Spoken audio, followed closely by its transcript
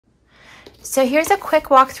So here's a quick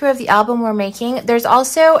walkthrough of the album we're making. There's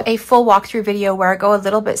also a full walkthrough video where I go a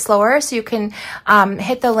little bit slower, so you can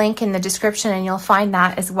hit the link in the description and you'll find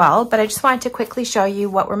that as well. But I just wanted to quickly show you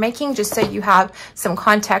what we're making just so you have some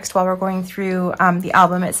context while we're going through the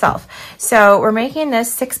album itself. So we're making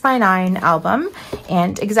this 6x9 album,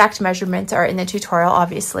 and exact measurements are in the tutorial,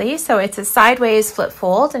 obviously. So it's a sideways flip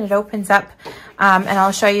fold and it opens up, and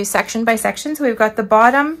I'll show you section by section. So we've got the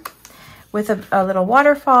bottom with a little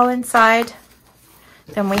waterfall inside.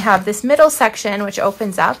 Then we have this middle section which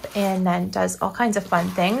opens up and then does all kinds of fun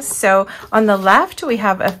things. So on the left, we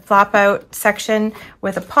have a flap out section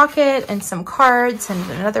with a pocket and some cards and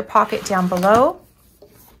another pocket down below.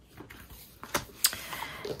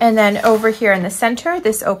 And then over here in the center,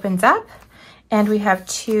 this opens up and we have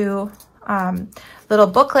two little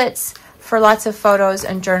booklets for lots of photos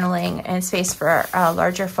and journaling and space for a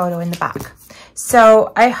larger photo in the back.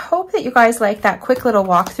 So I hope that you guys like that quick little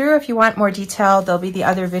walkthrough. If you want more detail, there'll be the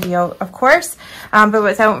other video, of course. But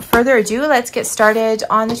without further ado, let's get started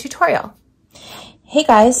on the tutorial. Hey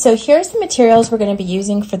guys, so here's the materials we're going to be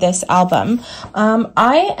using for this album.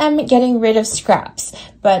 I am getting rid of scraps,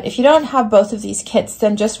 but if you don't have both of these kits,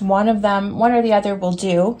 then just one of them, one or the other will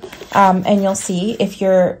do. And you'll see if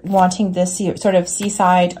you're wanting this sort of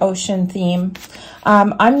seaside ocean theme.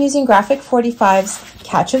 I'm using Graphic 45's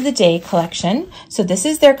Catch of the Day collection. So this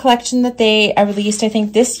is their collection that they released, I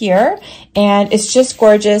think, this year. And it's just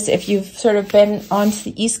gorgeous. If you've sort of been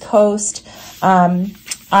onto the East Coast,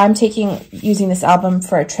 I'm using this album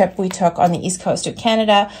for a trip we took on the East Coast of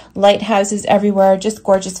Canada. Lighthouses everywhere, just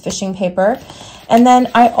gorgeous fishing paper. And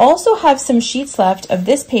then I also have some sheets left of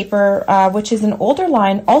this paper, which is an older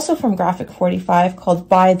line, also from Graphic 45, called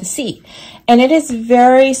By the Sea. And it is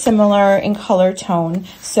very similar in color tone,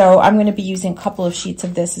 so I'm going to be using a couple of sheets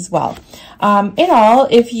of this as well. In all,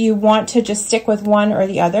 if you want to just stick with one or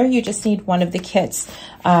the other, you just need one of the kits,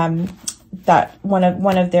 one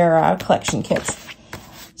of their collection kits.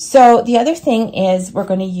 So the other thing is we're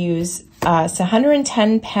going to use it's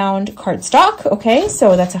 110 pound cardstock. Okay,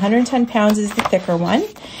 so that's 110 pounds is the thicker one.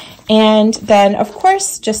 And then, of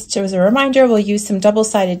course, just as a reminder, we'll use some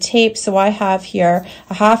double-sided tape. So I have here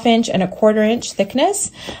a 1/2 inch and a 1/4 inch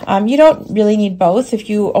thickness. You don't really need both. If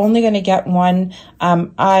you're only going to get one,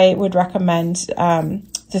 I would recommend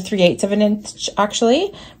the 3/8 of an inch,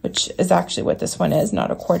 actually, which is actually what this one is,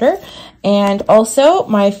 not a 1/4. And also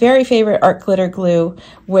my very favorite art glitter glue,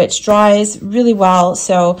 which dries really well.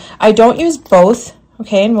 So I don't use both.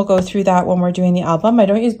 Okay, and we'll go through that when we're doing the album. I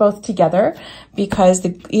don't use both together because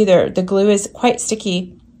the glue is quite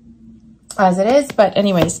sticky as it is. But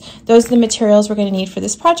anyways, those are the materials we're going to need for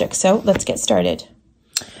this project. So let's get started.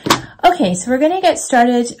 Okay, so we're going to get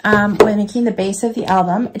started with making the base of the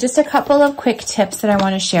album. Just a couple of quick tips that I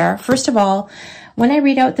want to share. First of all, when I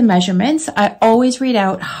read out the measurements, I always read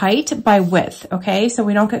out height by width, okay? So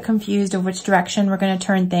we don't get confused of which direction we're going to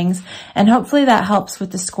turn things. And hopefully that helps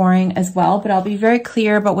with the scoring as well, but I'll be very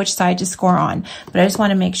clear about which side to score on. But I just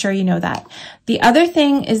want to make sure you know that. The other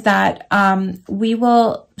thing is that we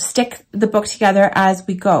will stick the book together as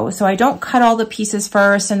we go. So I don't cut all the pieces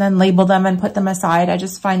first and then label them and put them aside. I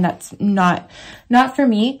just find that's not for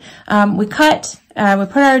me. We cut, we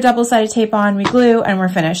put our double-sided tape on, we glue, and we're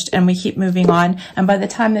finished, and we keep moving on. And by the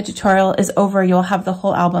time the tutorial is over, you'll have the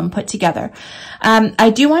whole album put together. I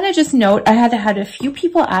do want to just note, I had a few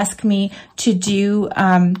people ask me to do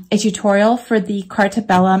a tutorial for the Carta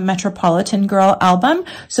Bella Metropolitan Girl album.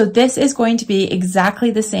 So this is going to be exactly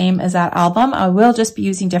the same as that album. I will just be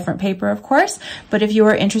using different paper, of course, but if you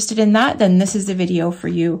are interested in that, then this is the video for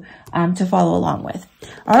you to follow along with.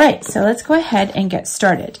 All right, so let's go ahead and get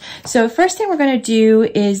started. So first thing we're going to do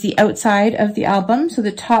is the outside of the album. So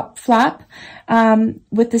the top flap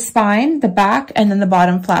with the spine, the back, and then the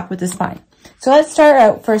bottom flap with the spine. So let's start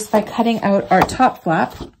out first by cutting out our top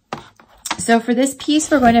flap. So for this piece,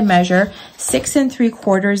 we're going to measure 6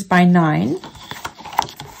 3/4 by 9.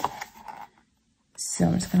 So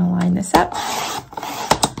I'm just going to line this up.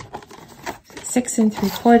 6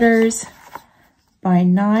 3/4 by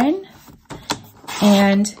 9.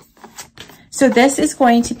 And so this is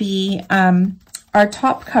going to be our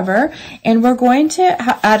top cover, and we're going to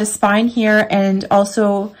add a spine here and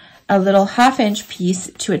also a little 1/2 inch piece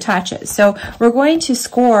to attach it. So we're going to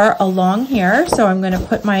score along here. So I'm going to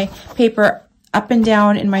put my paper up and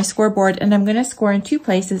down in my scoreboard, and I'm going to score in 2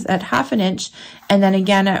 places at 1/2 inch and then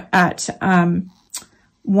again at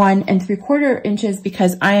 1 3/4 inches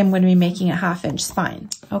because I am going to be making a 1/2 inch spine.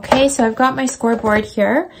 Okay, so I've got my scoreboard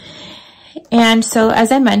here. And so as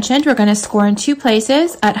I mentioned, we're going to score in 2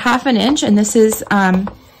 places at 1/2 inch, and this is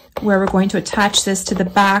where we're going to attach this to the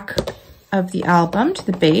back of the album, to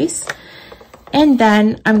the base. And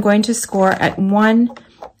then I'm going to score at 1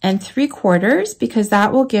 3/4 because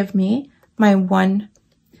that will give me my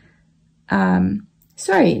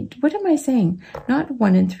sorry, what am I saying? Not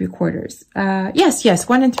 1 3/4. Yes,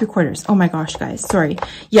 1 3/4. Oh my gosh, guys, sorry.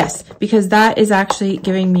 Yes, because that is actually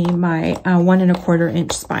giving me my 1 1/4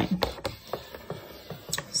 inch spine.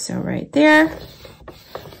 So right there.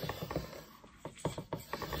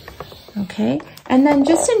 Okay, and then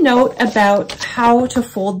just a note about how to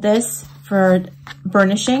fold this for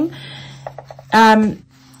burnishing.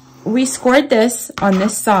 We scored this on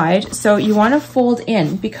this side, so you want to fold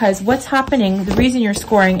in because what's happening, the reason you're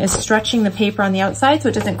scoring is stretching the paper on the outside so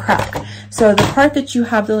it doesn't crack. So the part that you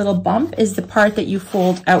have the little bump is the part that you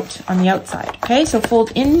fold out on the outside, okay? So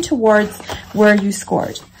fold in towards where you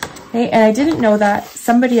scored, okay? And I didn't know that.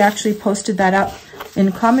 Somebody actually posted that up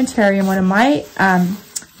in commentary in one of my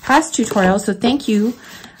past tutorials, so thank you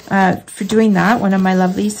for doing that, one of my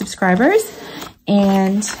lovely subscribers.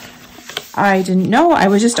 And I didn't know, I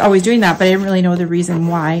was just always doing that, but I didn't really know the reason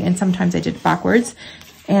why, and sometimes I did it backwards.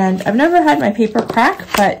 And I've never had my paper crack,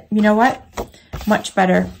 but you know what? Much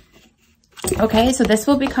better. Okay, so this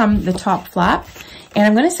will become the top flap, and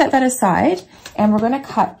I'm going to set that aside, and we're going to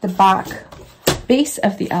cut the back base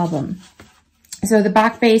of the album. So the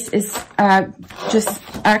back base is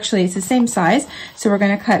actually it's the same size, so we're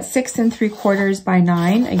going to cut 6 3/4 by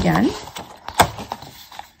 9 again.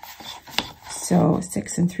 So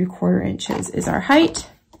 6 3/4 inches is our height.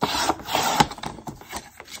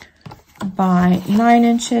 By 9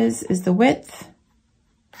 inches is the width.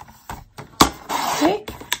 Okay,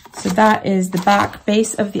 so that is the back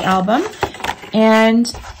base of the album.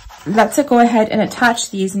 And let's go ahead and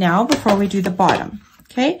attach these now before we do the bottom.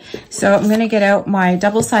 Okay, so I'm gonna get out my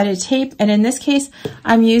double-sided tape, and in this case,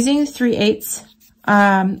 I'm using 3/8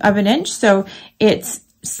 of an inch, so it's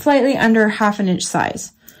slightly under 1/2 inch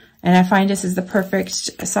size. And I find this is the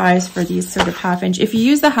perfect size for these sort of 1/2 inch. If you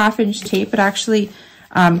use the 1/2 inch tape, it actually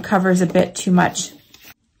covers a bit too much.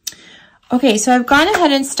 Okay, so I've gone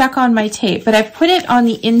ahead and stuck on my tape, but I've put it on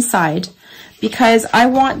the inside because I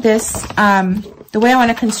want this, the way I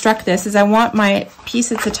want to construct this is I want my piece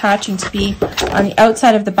that's attaching to be on the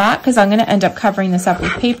outside of the back because I'm going to end up covering this up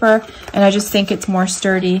with paper, and I just think it's more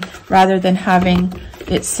sturdy rather than having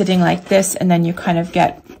it sitting like this and then you kind of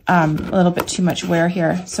get a little bit too much wear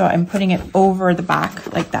here. So I'm putting it over the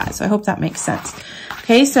back like that. So I hope that makes sense.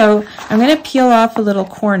 Okay, so I'm going to peel off a little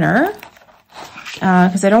corner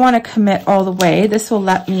because I don't want to commit all the way. This will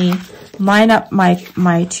let me line up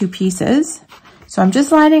my two pieces. So I'm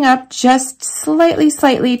just lining up just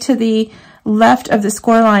slightly to the left of the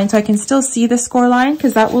score line so I can still see the score line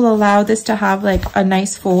because that will allow this to have like a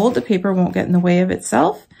nice fold. The paper won't get in the way of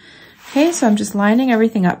itself. Okay, so I'm just lining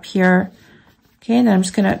everything up here. Okay, and then I'm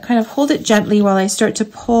just gonna kind of hold it gently while I start to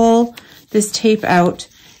pull this tape out.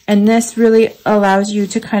 And this really allows you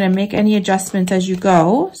to kind of make any adjustments as you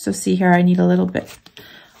go. So see here, I need a little bit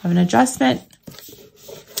of an adjustment.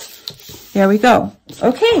 There we go.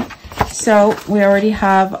 Okay, so we already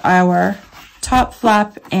have our top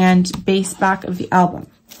flap and base back of the album.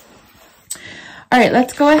 All right,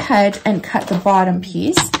 let's go ahead and cut the bottom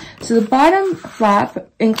piece. So the bottom flap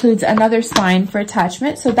includes another spine for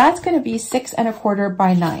attachment. So that's going to be 6 1/4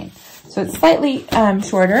 by 9. So it's slightly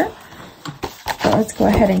shorter. So let's go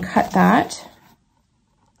ahead and cut that.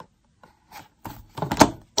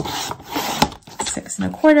 6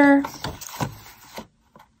 1/4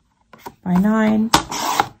 by 9.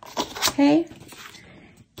 Okay.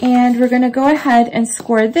 And we're going to go ahead and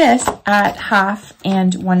score this at 1/2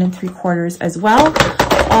 and 1 3/4 as well,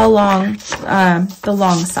 along the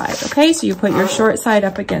long side. Okay, so you put your short side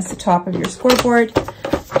up against the top of your scoreboard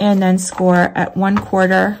and then score at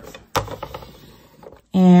 1/4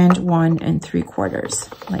 and 1 3/4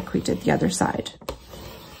 like we did the other side.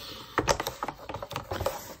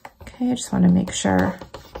 Okay, I just want to make sure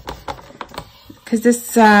because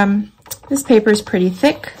this paper is pretty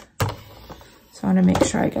thick. So I want to make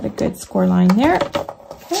sure I get a good score line there.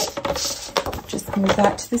 Okay. Just move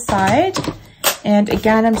that to the side. And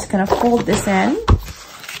again, I'm just going to fold this in.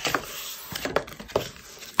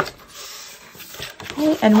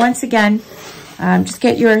 Okay. And once again, just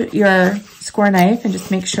get your score knife and just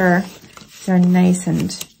make sure they're nice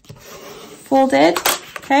and folded.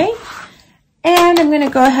 Okay. And I'm going to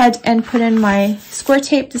go ahead and put in my score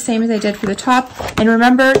tape the same as I did for the top. And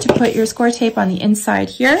remember to put your score tape on the inside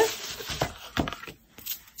here.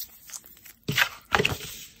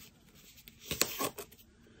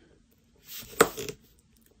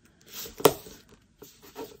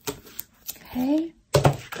 Okay,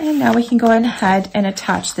 and now we can go ahead and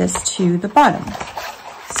attach this to the bottom.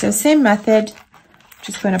 So same method,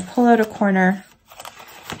 just just going to pull out a corner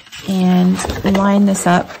and line this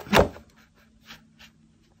up.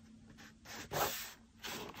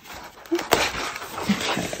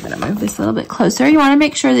 Okay, I'm going to move this a little bit closer. You want to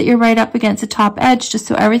make sure that you're right up against the top edge just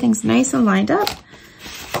so everything's nice and lined up.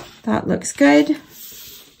 That looks good.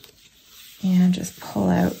 And just pull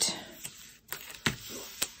out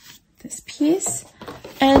this piece.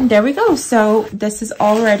 And there we go. So this is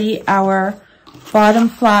already our bottom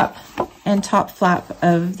flap and top flap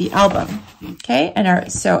of the album. Okay, and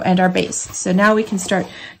our base. So now we can start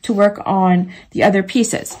to work on the other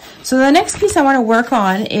pieces. So the next piece I want to work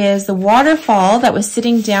on is the waterfall that was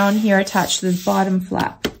sitting down here attached to the bottom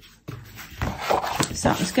flap. So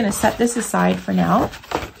I'm just going to set this aside for now.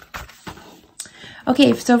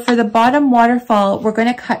 Okay, so for the bottom waterfall, we're going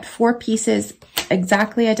to cut 4 pieces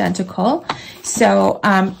exactly identical. So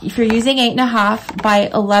if you're using 8.5 by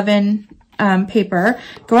 11 paper,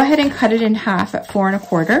 go ahead and cut it in half at 4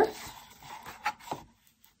 1/4.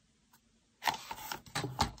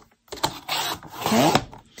 Okay,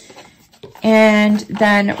 and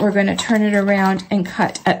then we're going to turn it around and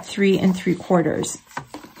cut at 3 3/4.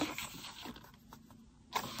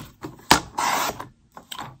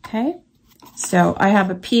 Okay, so I have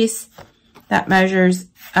a piece that measures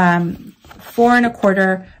 4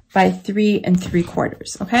 1/4 by 3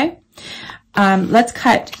 3/4. Okay, let's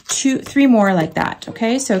cut 3 more like that.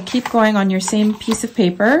 Okay, so keep going on your same piece of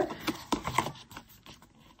paper.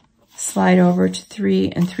 Slide over to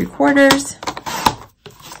 3 3/4.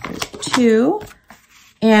 2,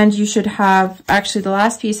 and you should have, actually the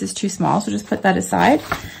last piece is too small, so just put that aside.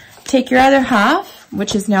 Take your other half,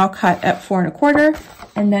 which is now cut at 4 1/4,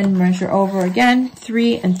 and then measure over again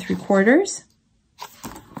 3 3/4,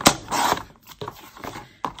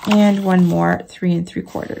 and one more 3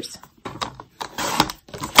 3/4.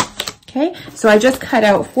 Okay, so I just cut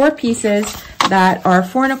out 4 pieces that are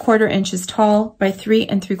 4 1/4 inches tall by 3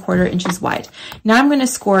 3/4 inches wide. Now I'm going to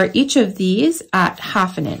score each of these at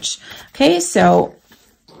 1/2 inch. Okay, so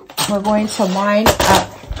we're going to line up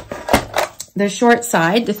the short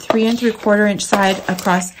side, the 3 3/4 inch side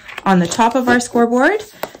across on the top of our scoreboard.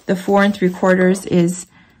 The 4 3/4 is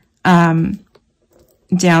down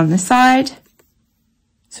the side.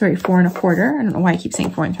 Sorry, 4 1/4. I don't know why I keep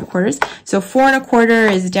saying 4 3/4. So 4 1/4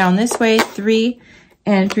 is down this way, 3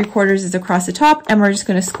 3/4 is across the top, and we're just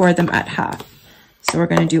going to score them at 1/2. So we're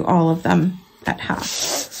going to do all of them at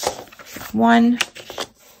 1/2. 1.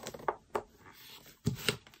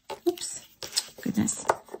 Oops, goodness.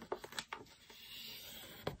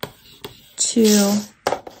 2.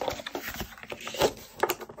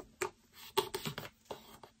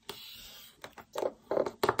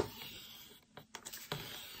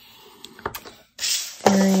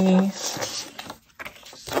 3.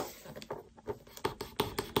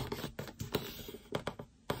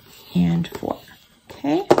 4.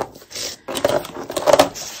 Okay.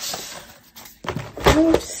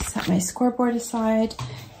 Oops, set my scoreboard aside.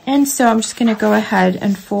 And so I'm just going to go ahead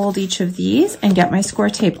and fold each of these and get my score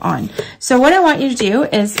tape on. So what I want you to do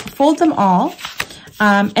is fold them all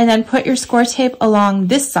and then put your score tape along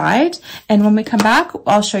this side. And when we come back,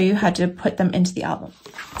 I'll show you how to put them into the album.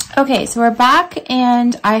 Okay, so we're back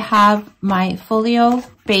and I have my folio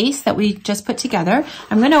base that we just put together.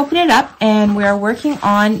 I'm going to open it up and we're working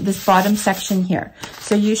on this bottom section here.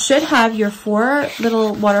 So you should have your 4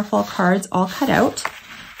 little waterfall cards all cut out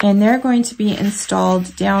and they're going to be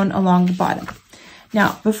installed down along the bottom.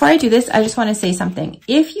 Now, before I do this, I just want to say something.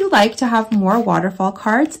 If you like to have more waterfall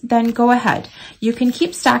cards, then go ahead. You can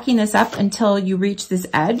keep stacking this up until you reach this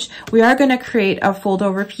edge. We are going to create a fold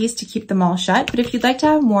over piece to keep them all shut, but if you'd like to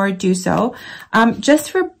have more, do so.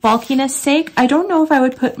 Just for bulkiness sake, I don't know if I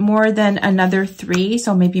would put more than another 3,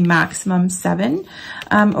 so maybe maximum 7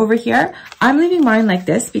 over here. I'm leaving mine like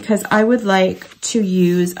this because I would like to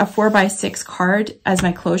use a 4x6 card as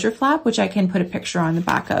my closure flap, which I can put a picture on the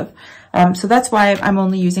back of. So that's why I'm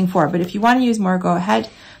only using 4, but if you want to use more, go ahead.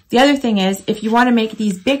 The other thing is, if you want to make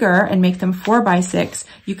these bigger and make them 4x6,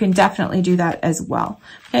 you can definitely do that as well.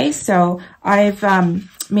 Okay, so I've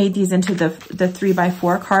made these into the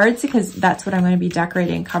 3x4 cards because that's what I'm going to be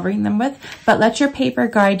decorating and covering them with, but let your paper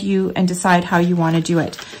guide you and decide how you want to do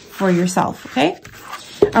it for yourself, okay?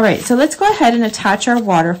 All right, so let's go ahead and attach our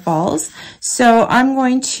waterfalls. So I'm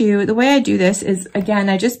going to, the way I do this is, again,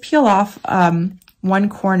 I just peel off one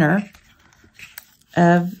corner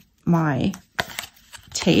of my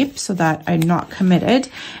tape so that I'm not committed.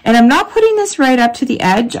 And I'm not putting this right up to the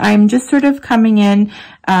edge. I'm just sort of coming in,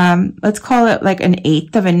 let's call it like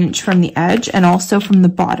 1/8 of an inch from the edge and also from the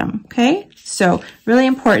bottom, okay? So really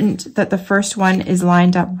important that the first one is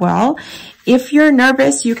lined up well. If you're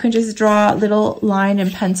nervous, you can just draw a little line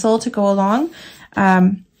and pencil to go along.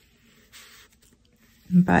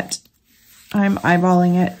 But I'm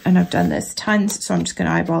eyeballing it, and I've done this tons, so I'm just going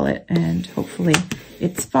to eyeball it, and hopefully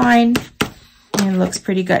it's fine and it looks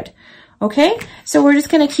pretty good. Okay, so we're just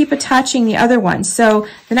going to keep attaching the other one. So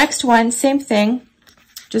the next one, same thing,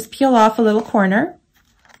 just peel off a little corner.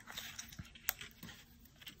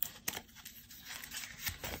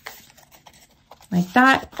 Like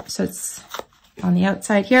that, so it's on the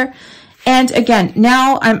outside here. And again,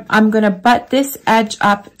 now I'm going to butt this edge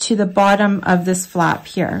up to the bottom of this flap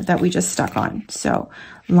here that we just stuck on. So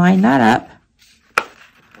line that up.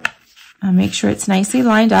 Make sure it's nicely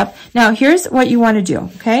lined up. Now here's what you want to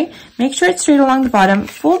do, okay? Make sure it's straight along the bottom.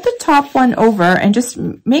 Fold the top one over and just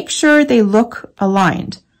make sure they look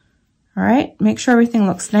aligned. All right, make sure everything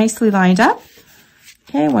looks nicely lined up.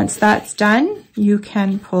 Okay, once that's done, you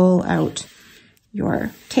can pull out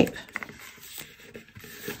your tape.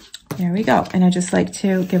 There we go. And I just like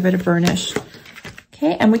to give it a burnish.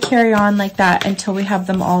 Okay, and we carry on like that until we have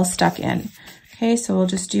them all stuck in. Okay, so we'll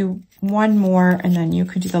just do one more and then you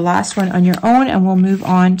can do the last one on your own and we'll move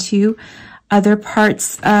on to other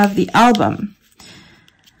parts of the album.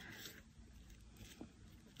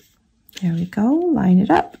 There we go, line it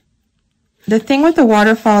up. The thing with the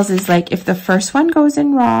waterfalls is like if the first one goes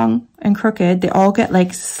in wrong and crooked, they all get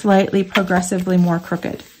like slightly progressively more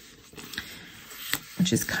crooked,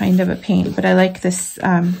 which is kind of a pain, but I like this,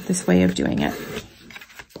 this way of doing it.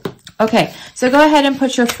 Okay, so go ahead and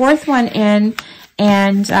put your fourth one in,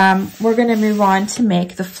 and we're gonna move on to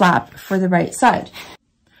make the flap for the right side.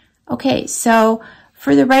 Okay, so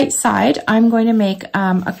for the right side, I'm going to make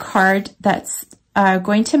a card that's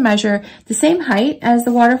going to measure the same height as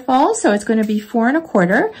the waterfall, so it's going to be 4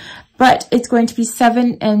 1/4, but it's going to be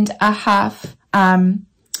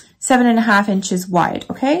 7.5 inches wide.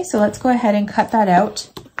 Okay, so let's go ahead and cut that out.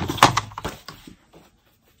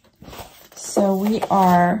 So we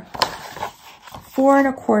are 4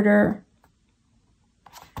 1/4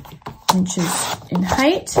 inches in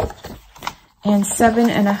height and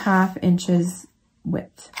 7.5 inches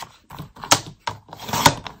width.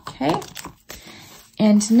 Okay,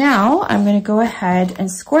 and now I'm going to go ahead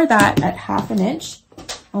and score that at 1/2 inch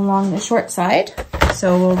along the short side.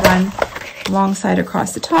 So we'll run long side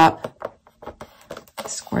across the top,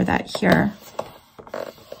 score that here.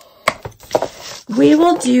 We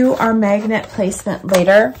will do our magnet placement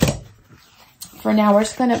later. For now, we're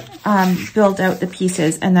just going to build out the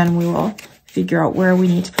pieces and then we will figure out where we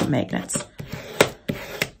need to put magnets.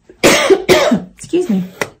 Excuse me.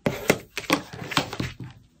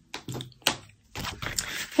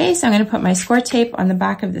 Okay, so I'm going to put my score tape on the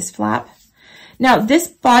back of this flap. Now, this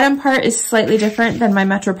bottom part is slightly different than my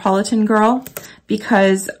Metropolitan Girl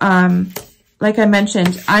because, like I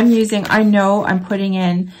mentioned, I know I'm putting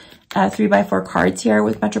in 3x4 cards here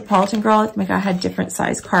with Metropolitan Girl. I think I had different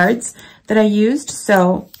size cards that I used.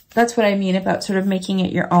 So that's what I mean about sort of making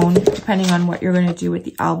it your own, depending on what you're going to do with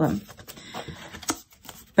the album.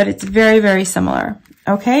 But it's very, very similar.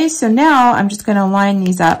 Okay, so now I'm just going to line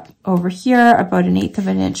these up over here about 1/8 of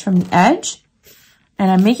an inch from the edge. And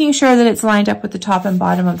I'm making sure that it's lined up with the top and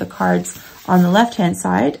bottom of the cards on the left-hand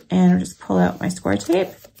side. And I'll just pull out my score tape.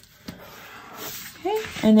 Okay,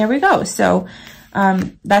 and there we go. So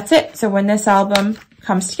that's it. So when this album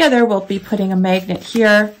comes together, we'll be putting a magnet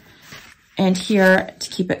here and here to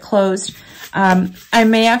keep it closed. I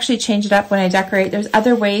may actually change it up when I decorate. There's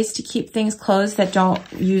other ways to keep things closed that don't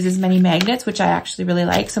use as many magnets, which I actually really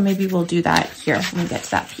like. So maybe we'll do that here when we get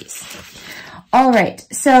to that piece. All right,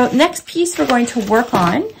 so next piece we're going to work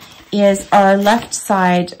on is our left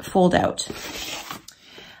side fold out.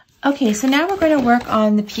 Okay, so now we're going to work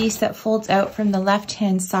on the piece that folds out from the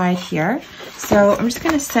left-hand side here. So I'm just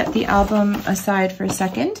going to set the album aside for a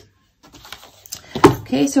second.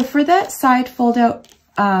 Okay, so for that side fold out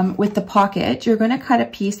with the pocket, you're going to cut a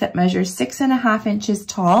piece that measures 6.5 inches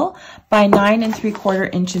tall by 9 3/4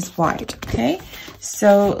 inches wide. Okay,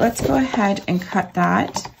 so let's go ahead and cut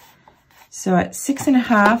that. So at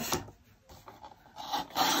 6.5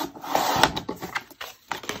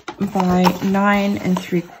 by 9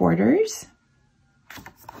 3/4.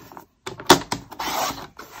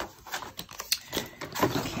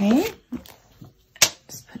 Okay,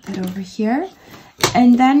 just put that over here.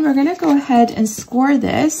 And then we're going to go ahead and score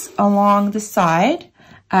this along the side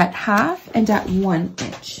at 1/2 and at 1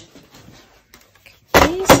 inch.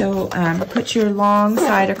 Okay, so So put your long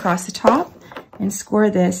side across the top and score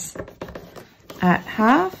this at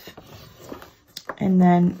half and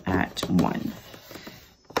then at 1.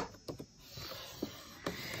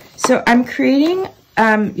 So I'm creating,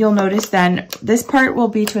 you'll notice then, this part will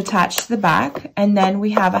be to attach to the back, and then we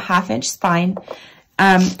have a 1/2 inch spine.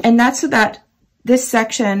 And that's so that this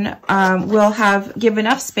section will give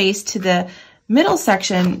enough space to the middle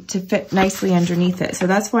section to fit nicely underneath it. So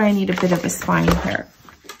that's why I need a bit of a spine here,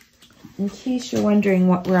 in case you're wondering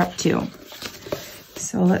what we're up to.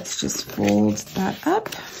 So let's just fold that up.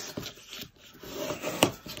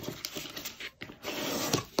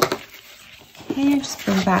 Okay, just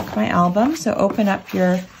bring back my album. So open up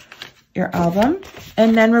your album,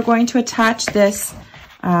 and then we're going to attach this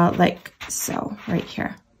like so, right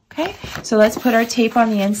here. Okay, so let's put our tape on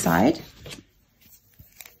the inside.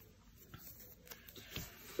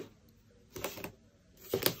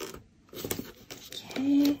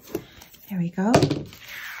 Okay, there we go.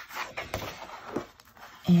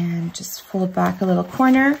 And just fold back a little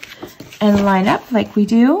corner and line up like we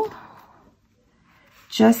do.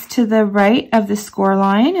 Just to the right of the score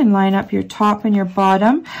line, and line up your top and your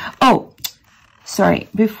bottom. Oh, sorry,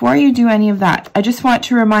 before you do any of that, I just want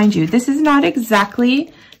to remind you, this is not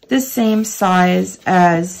exactly the same size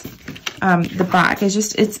as the back.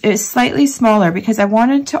 It's slightly smaller because I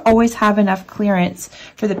wanted to always have enough clearance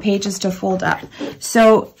for the pages to fold up.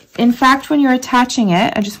 So in fact, when you're attaching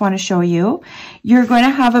it, I just want to show you, you're going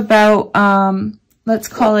to have about, let's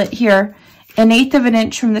call it here, 1/8 of an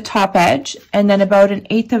inch from the top edge, and then about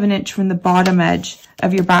 1/8 of an inch from the bottom edge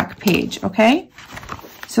of your back page, okay?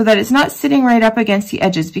 So that it's not sitting right up against the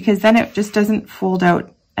edges, because then it just doesn't fold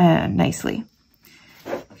out nicely.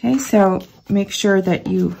 Okay, so make sure that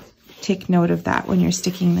you take note of that when you're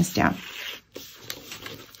sticking this down.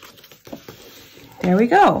 There we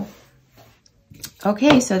go.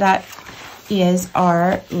 Okay, so that is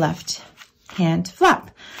our left hand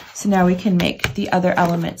flap. So now we can make the other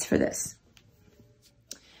elements for this.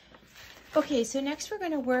 Okay, so next we're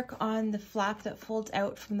going to work on the flap that folds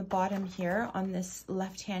out from the bottom here on this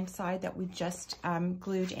left-hand side that we just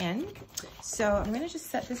glued in. So I'm going to just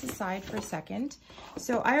set this aside for a second.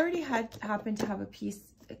 So I already happened to have a piece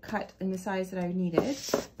cut in the size that I needed,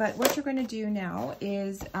 but what you're going to do now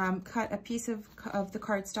is cut a piece of the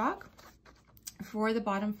cardstock for the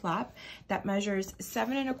bottom flap that measures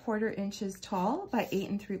 7 1/4 inches tall by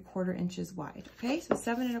 8 3/4 inches wide. Okay, so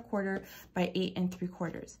 7 1/4 by 8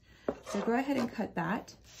 3/4. So go ahead and cut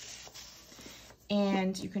that,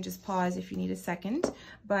 and you can just pause if you need a second,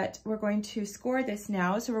 but we're going to score this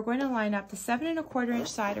now. So we're going to line up the 7 1/4 inch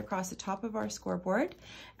side across the top of our scoreboard,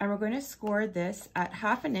 and we're going to score this at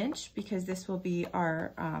 1/2 inch because this will be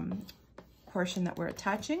our portion that we're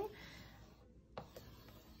attaching.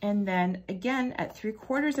 And then again at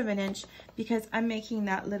 3/4 of an inch because I'm making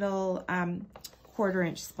that little 1/4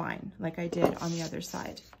 inch spine like I did on the other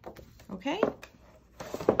side. Okay?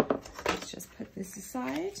 Let's just put this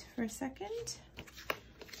aside for a second.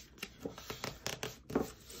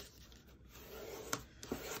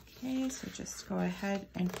 Okay, so just go ahead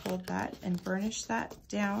and fold that and burnish that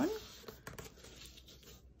down.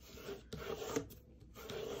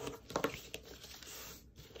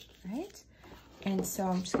 Right, and so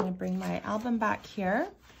I'm just going to bring my album back here.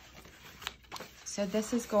 So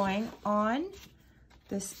this is going on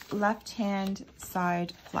this left-hand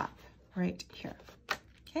side flap right here.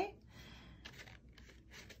 Okay,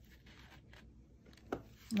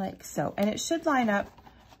 like so, and it should line up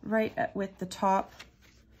right with the top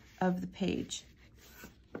of the page.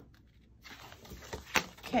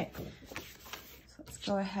 Okay, so let's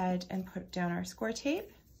go ahead and put down our score tape.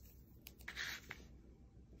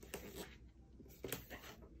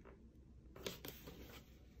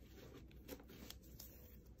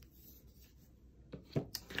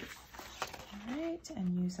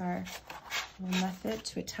 And use our little method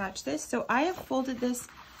to attach this. So I have folded this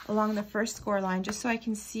along the first score line just so I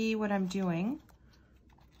can see what I'm doing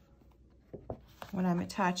when I'm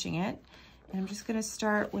attaching it. And I'm just going to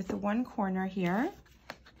start with the one corner here.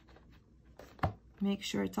 Make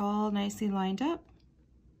sure it's all nicely lined up.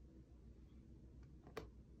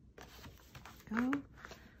 Go,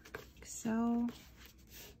 like so.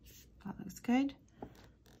 That looks good.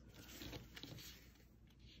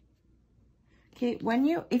 Okay,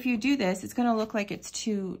 if you do this, it's going to look like it's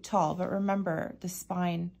too tall, but remember the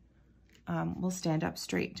spine will stand up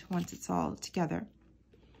straight once it's all together.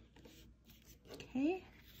 Okay.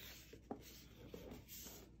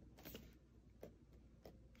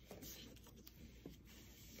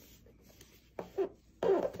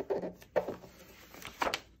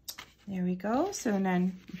 There we go. So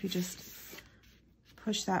then if you just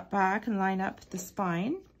push that back and line up the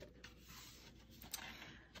spine,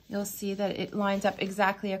 you'll see that it lines up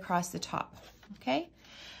exactly across the top, okay?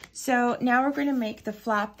 So now we're going to make the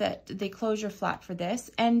flap, the closure flap for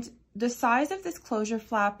this, and the size of this closure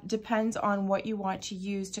flap depends on what you want to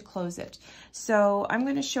use to close it. So I'm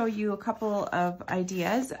going to show you a couple of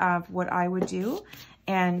ideas of what I would do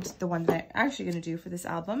and the one that I'm actually going to do for this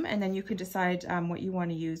album, and then you can decide what you want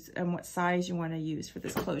to use and what size you want to use for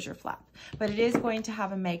this closure flap. But it is going to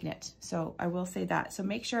have a magnet, so I will say that. So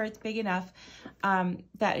make sure it's big enough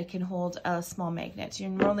that it can hold a small magnet.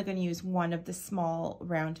 You're only going to use one of the small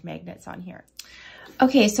round magnets on here.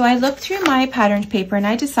 Okay, so I looked through my patterned paper and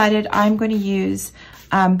I decided I'm going to use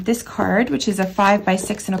this card, which is a 5 by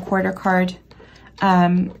 6 1/4 card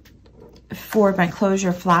for my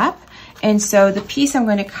closure flap. And so the piece I'm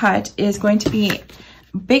going to cut is going to be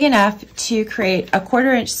big enough to create a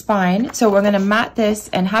 1/4 inch spine. So we're going to mat this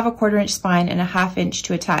and have a 1/4 inch spine and a 1/2 inch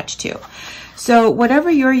to attach to. So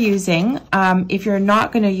whatever you're using, if you're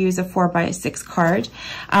not going to use a 4 by 6 card,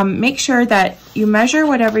 make sure that you measure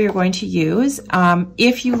whatever you're going to use.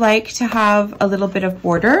 If you like to have a little bit of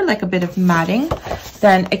border, like a bit of matting,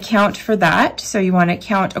 then account for that. So you want to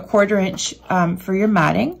count a 1/4 inch for your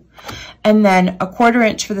matting, and then a 1/4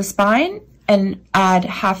 inch for the spine, and add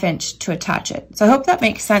 1/2 inch to attach it. So I hope that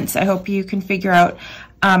makes sense. I hope you can figure out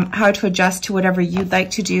how to adjust to whatever you'd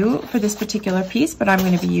like to do for this particular piece, but I'm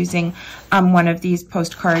going to be using one of these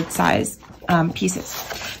postcard size pieces.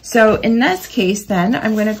 So in this case then,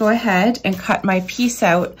 I'm going to go ahead and cut my piece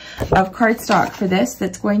out of cardstock for this.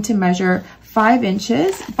 That's going to measure 5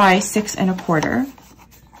 inches by 6 1/4.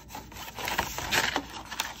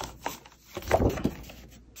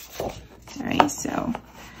 Alright, so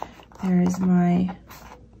there's my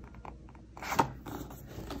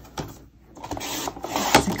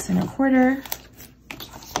 6 1/4.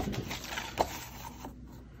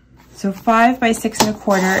 So 5 by 6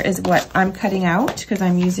 1/4 is what I'm cutting out because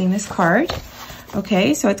I'm using this card.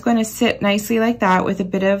 Okay, so it's going to sit nicely like that with a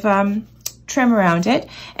bit of trim around it.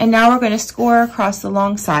 And now we're going to score across the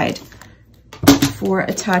long side for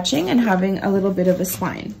attaching and having a little bit of a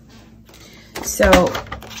spine. So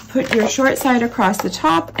put your short side across the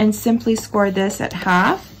top and simply score this at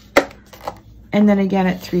 1/2 and then again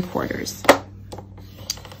at 3/4.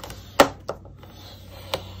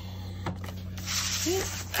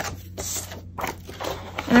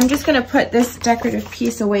 And I'm just going to put this decorative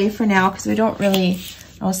piece away for now because we don't really,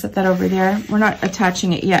 I'll set that over there. We're not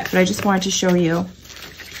attaching it yet, but I just wanted to show you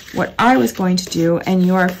what I was going to do, and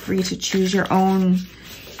you are free to choose your own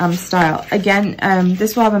style. Again,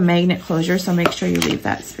 this will have a magnet closure, so make sure you leave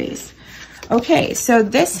that space. Okay, so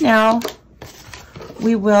this now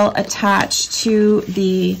we will attach to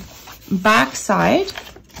the back side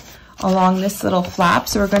along this little flap.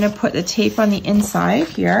 So we're going to put the tape on the inside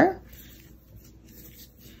here.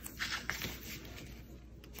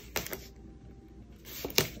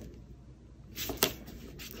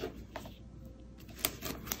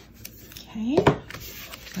 Okay,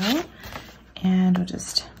 so, and we'll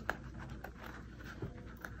just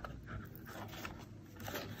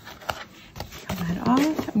peel that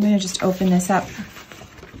off. I'm going to just open this up. I'm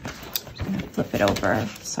just going to flip it over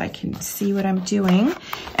so I can see what I'm doing.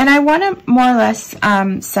 And I want to more or less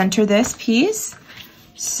center this piece.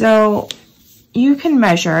 So you can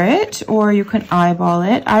measure it or you can eyeball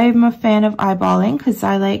it. I'm a fan of eyeballing because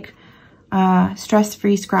I like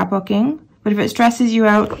stress-free scrapbooking. But if it stresses you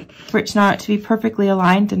out for it not to be perfectly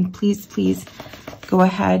aligned, then please, please go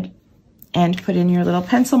ahead and put in your little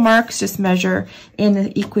pencil marks. Just measure in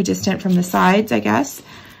the equidistant from the sides, I guess.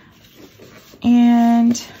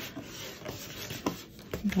 And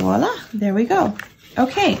voila, there we go.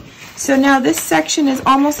 Okay, so now this section is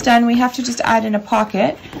almost done. We have to just add in a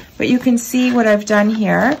pocket, but you can see what I've done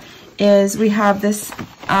here is we have this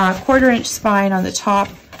 1/4 inch spine on the top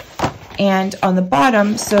and on the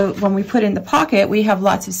bottom, so when we put in the pocket, we have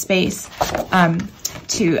lots of space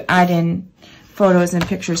to add in photos and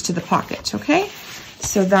pictures to the pocket, okay?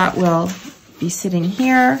 So that will be sitting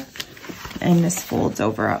here, and this folds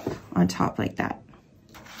over up on top like that.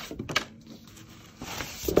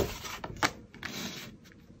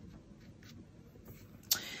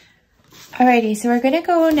 Alrighty, so we're going to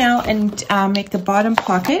go now and make the bottom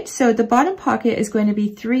pocket. So the bottom pocket is going to be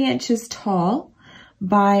 3 inches tall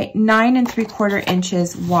by 9 3/4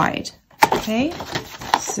 inches wide. Okay,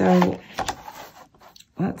 so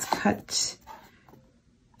let's cut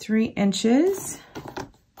 3 inches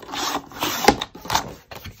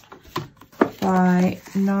by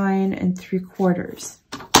 9 3/4.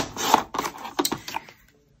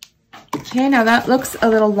 Okay, now that looks a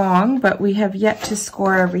little long, but we have yet to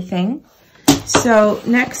score everything. So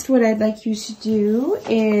next, what I'd like you to do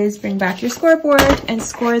is bring back your scoreboard and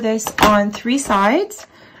score this on 3 sides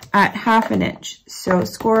at 1/2 inch. So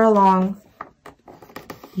score along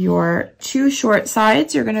your 2 short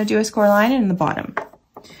sides. You're going to do a score line in the bottom,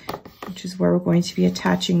 which is where we're going to be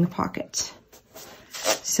attaching the pocket.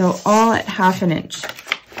 So all at 1/2 inch.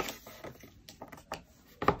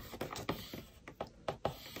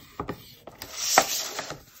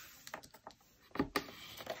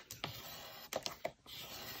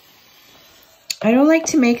 I don't like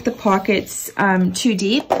to make the pockets too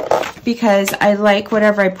deep because I like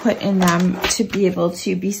whatever I put in them to be able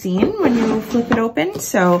to be seen when you flip it open.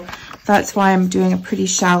 So that's why I'm doing a pretty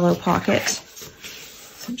shallow pocket.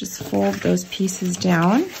 So just fold those pieces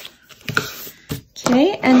down.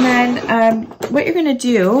 Okay, and then what you're gonna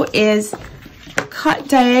do is cut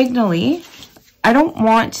diagonally. I don't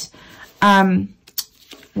want,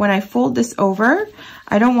 when I fold this over,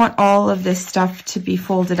 I don't want all of this stuff to be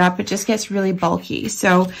folded up. It just gets really bulky.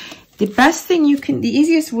 So the best thing the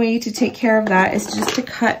easiest way to take care of that is just to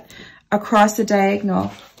cut across the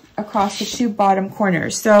diagonal, across the 2 bottom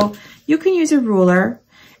corners. So you can use a ruler,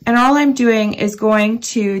 and all I'm doing is going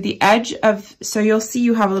to the edge of, so you'll see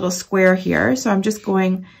you have a little square here. So I'm just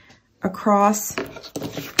going across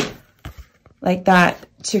like that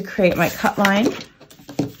to create my cut line,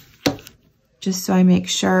 just so I make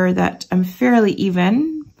sure that I'm fairly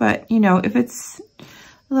even. But you know, if it's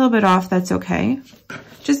a little bit off, that's okay.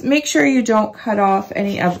 Just make sure you don't cut off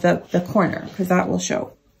any of the corner, because that will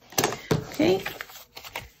show. Okay,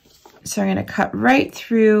 so I'm gonna cut right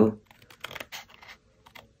through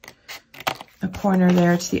a corner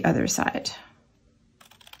there to the other side.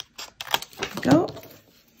 There we go.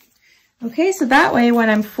 Okay, so that way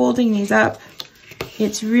when I'm folding these up,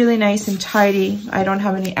 it's really nice and tidy. I don't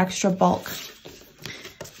have any extra bulk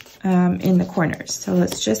in the corners. So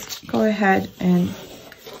let's just go ahead and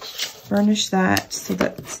burnish that so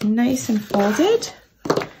that it's nice and folded.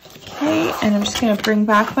 Okay, and I'm just gonna bring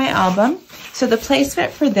back my album. So the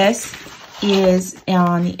placement for this is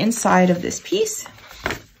on the inside of this piece,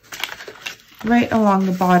 right along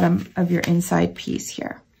the bottom of your inside piece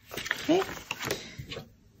here. Okay.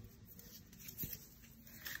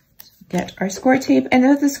 Get our score tape, and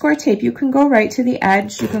with the score tape, you can go right to the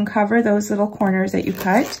edge. You can cover those little corners that you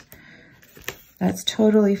cut. That's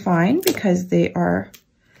totally fine because they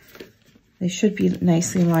should be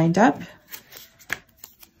nicely lined up.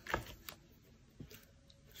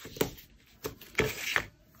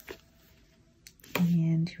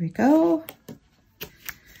 And here we go.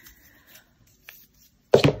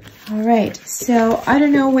 All right, so I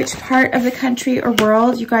don't know which part of the country or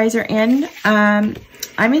world you guys are in.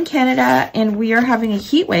 I'm in Canada and we are having a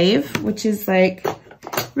heat wave, which is like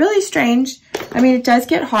really strange. I mean, it does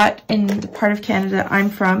get hot in the part of Canada I'm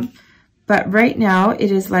from, but right now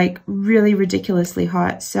it is like really ridiculously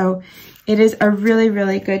hot. So it is a really,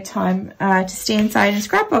 really good time to stay inside and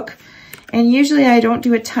scrapbook. And usually I don't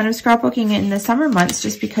do a ton of scrapbooking in the summer months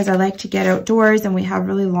just because I like to get outdoors and we have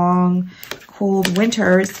really long, cold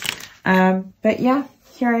winters. But yeah,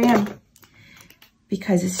 here I am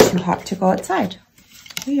because it's too hot to go outside.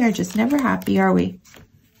 We are just never happy, are we?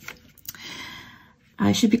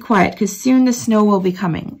 I should be quiet because soon the snow will be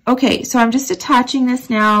coming. Okay, so I'm just attaching this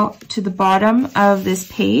now to the bottom of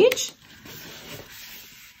this page.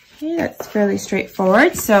 Okay, that's fairly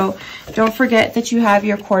straightforward. So don't forget that you have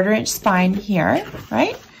your 1/4 inch spine here,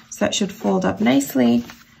 right? So that should fold up nicely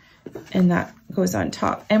and that goes on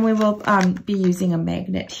top. And we will be using a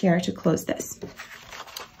magnet here to close this.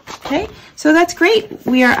 Okay, so that's great.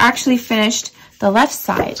 We are actually finished the left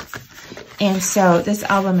side. And so this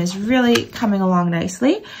album is really coming along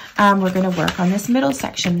nicely. We're gonna work on this middle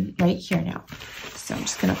section right here now. So I'm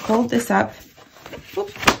just gonna fold this up. Whoop.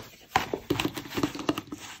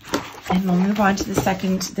 And we'll move on to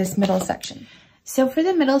this middle section. So for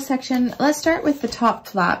the middle section, let's start with the top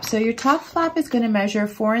flap. So your top flap is gonna measure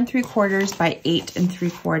 4 3/4 by 8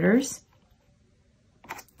 3/4.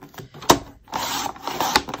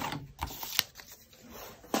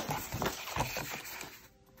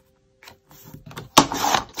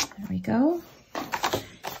 Go.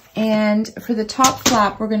 And for the top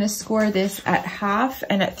flap, we're going to score this at 1/2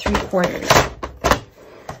 and at 3/4.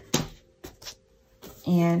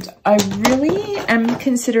 And I really am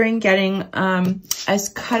considering getting a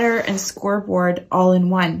cutter and scoreboard all in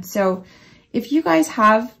one. So if you guys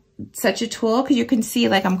have such a tool, because you can see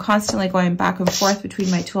like I'm constantly going back and forth between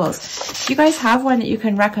my tools. If you guys have one that you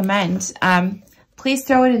can recommend, please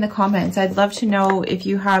throw it in the comments. I'd love to know if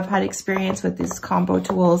you have had experience with these combo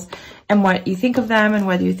tools and what you think of them and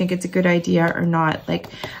whether you think it's a good idea or not. Like,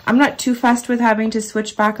 I'm not too fussed with having to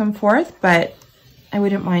switch back and forth, but I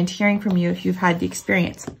wouldn't mind hearing from you if you've had the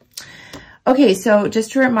experience. Okay, so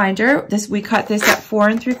just a reminder, we cut this at 4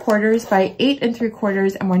 3/4 by 8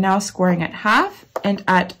 3/4, and we're now scoring at half and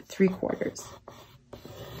at 3/4.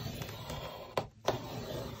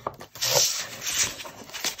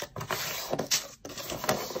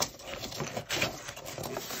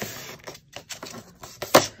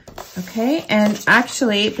 Okay, and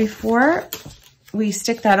actually before we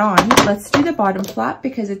stick that on, let's do the bottom flap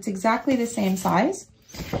because it's exactly the same size.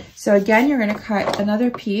 So again, you're going to cut another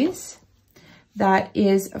piece that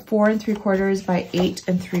is 4 3/4 by 8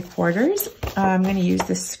 3/4. I'm going to use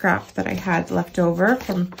this scrap that I had left over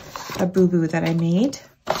from a boo-boo that I made.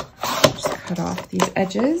 Just cut off these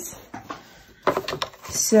edges.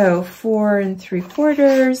 So 4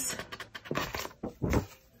 3/4.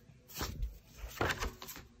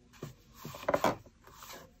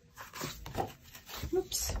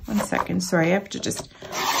 Oops, 1 second. Sorry, I have to just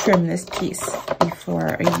trim this piece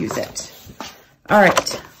before I use it. All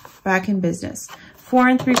right, back in business.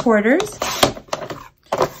 4 3/4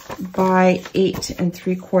 by 8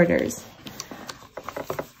 3/4.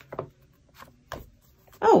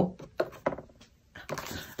 Oh,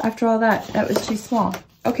 after all that was too small.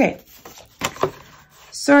 Okay,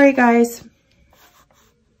 sorry guys.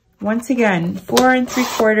 Once again, 4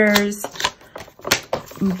 3/4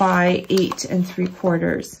 by 8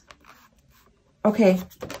 3/4. Okay,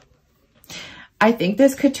 I think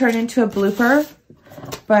this could turn into a blooper,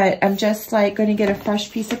 but I'm just like going to get a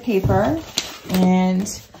fresh piece of paper,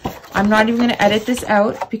 and I'm not even going to edit this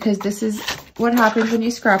out because this is what happens when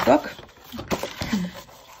you scrapbook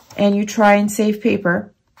and you try and save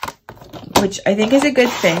paper, which I think is a good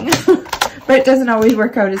thing, but it doesn't always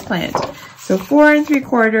work out as planned. So 4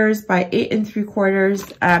 3/4 by 8 3/4,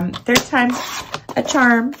 third time's a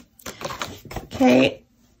charm. Okay,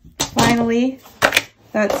 finally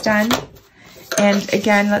that's done. And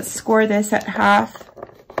again, let's score this at half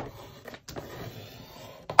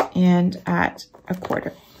and at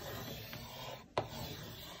 1/4.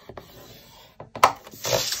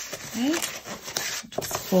 Okay,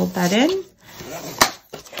 just fold that in.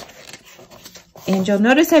 And you'll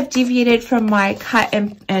notice I've deviated from my cut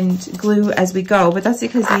and glue as we go, but that's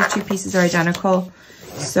because these two pieces are identical.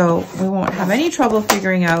 So we won't have any trouble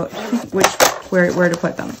figuring out where to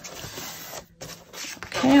put them.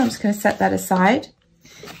 Okay, I'm just going to set that aside.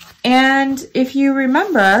 And if you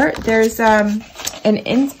remember, there's on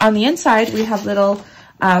the inside we have little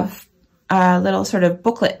sort of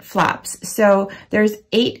booklet flaps. So there's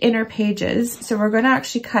 8 inner pages. So we're going to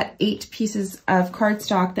actually cut 8 pieces of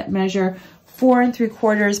cardstock that measure 4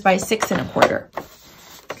 3/4 by 6 1/4.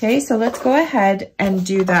 Okay, so let's go ahead and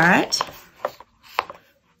do that.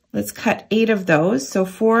 Let's cut 8 of those. So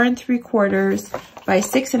 4 3/4 by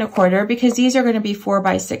 6 1/4, because these are going to be 4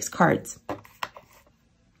 by 6 cards.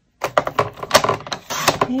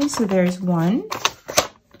 Okay, so there's 1.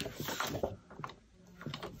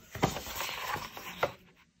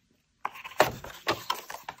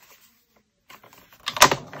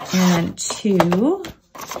 And 2.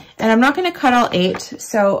 And I'm not going to cut all 8.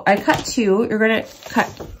 So I cut 2. You're going to cut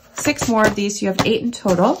 6 more of these. So you have 8 in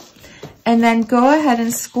total. And then go ahead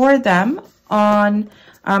and score them on,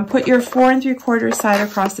 put your 4 3/4 side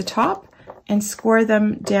across the top and score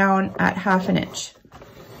them down at 1/2 inch.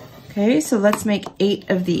 Okay, so let's make 8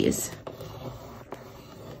 of these.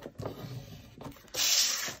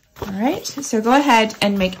 All right, so go ahead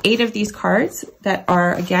and make 8 of these cards that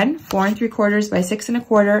are, again, 4 3/4 by 6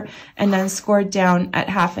 1/4, and then scored down at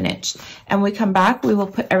 1/2 inch. And when we come back, we will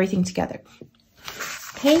put everything together.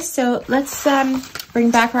 Okay, so let's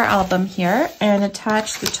bring back our album here and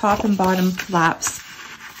attach the top and bottom flaps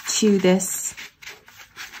to this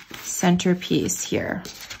centerpiece here.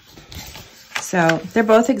 So they're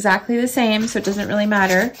both exactly the same, so it doesn't really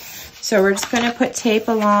matter. So we're just going to put tape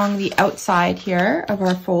along the outside here of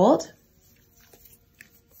our fold.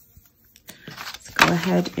 Let's go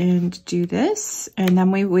ahead and do this, and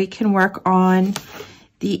then we can work on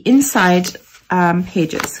the inside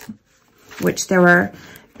pages, which there were,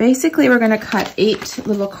 basically we're going to cut 8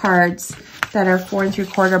 little cards that are 4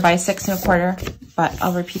 3/4 by 6 1/4, but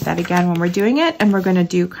I'll repeat that again when we're doing it, and we're going to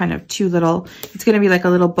do kind of 2 little, it's going to be like a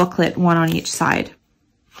little booklet, 1 on each side.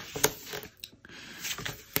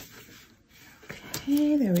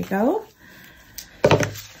 Okay, there we go.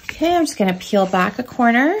 Okay, I'm just going to peel back a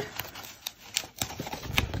corner.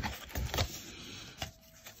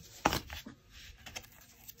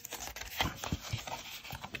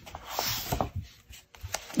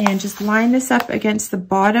 And just line this up against the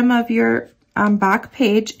bottom of your back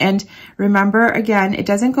page. And remember, again, it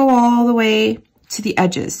doesn't go all the way to the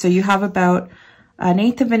edges. So you have about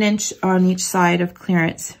 1/8 of an inch on each side of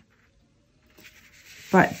clearance.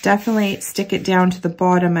 But definitely stick it down to the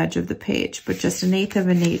bottom edge of the page, but just 1/8 of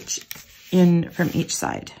an inch in from each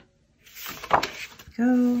side.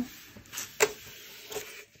 Go.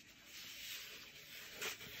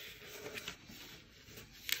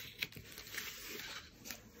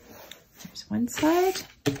 There's one side.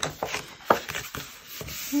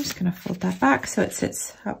 I'm just going to fold that back so it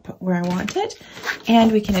sits up where I want it.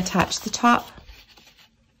 And we can attach the top.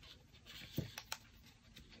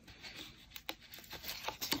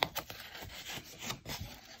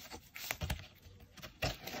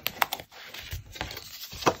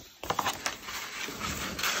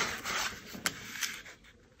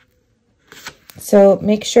 So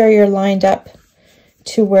make sure you're lined up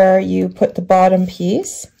to where you put the bottom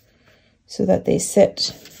piece so that they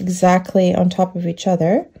sit exactly on top of each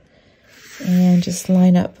other. And just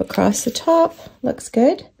line up across the top. Looks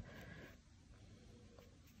good.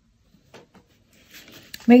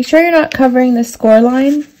 Make sure you're not covering the score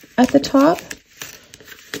line at the top.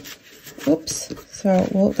 Oops.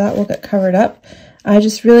 So that will get covered up. I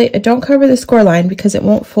don't cover the score line because it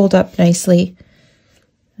won't fold up nicely.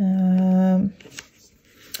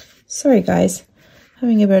 Sorry guys,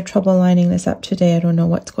 having a bit of trouble lining this up today. I don't know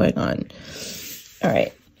what's going on. All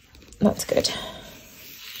right, that's good.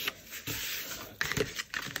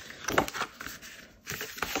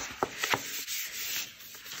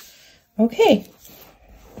 Okay.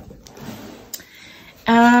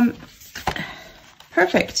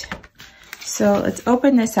 Perfect. So let's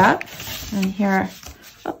open this up. And here,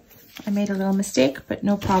 oh, I made a little mistake, but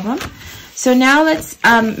no problem. So now let's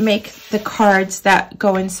make the cards that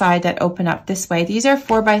go inside that open up this way. These are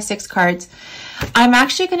 4x6 cards. I'm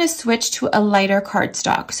actually going to switch to a lighter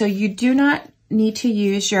cardstock. So you do not need to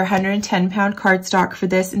use your 110-pound cardstock for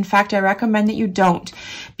this. In fact, I recommend that you don't,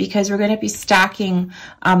 because we're going to be stacking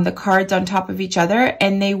the cards on top of each other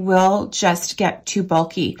and they will just get too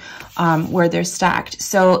bulky where they're stacked.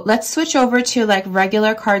 So let's switch over to like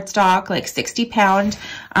regular cardstock, like 60-pound.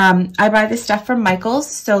 I buy this stuff from Michael's,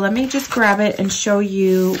 so let me just grab it and show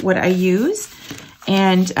you what I use.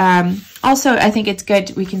 And also, I think it's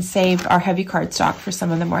good we can save our heavy cardstock for some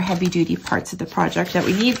of the more heavy-duty parts of the project that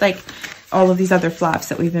we need, like all of these other flaps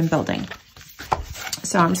that we've been building.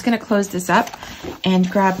 So I'm just going to close this up and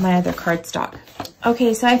grab my other cardstock.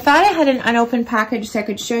 Okay, so I thought I had an unopened package so I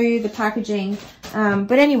could show you the packaging.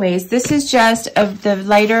 But anyways, this is just the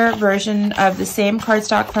lighter version of the same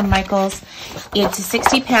cardstock from Michael's. It's a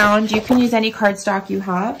 60-pound. You can use any cardstock you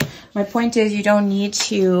have. My point is you don't need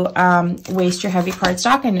to waste your heavy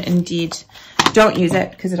cardstock, and indeed don't use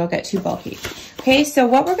it because it'll get too bulky. Okay, so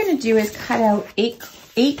what we're going to do is cut out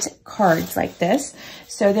eight cards like this.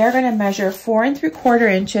 So they're going to measure 4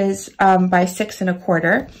 3/4 inches by 6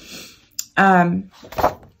 1/4.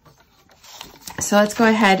 So let's go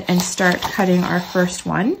ahead and start cutting our first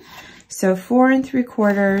one. So 4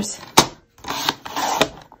 3/4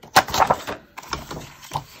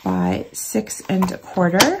 by 6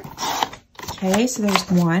 1/4. Okay, so there's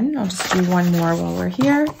one. I'll just do one more while we're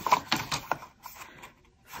here.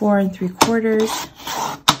 4 3/4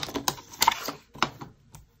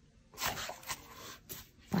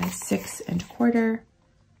 by 6 1/4.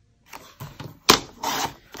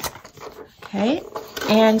 Okay,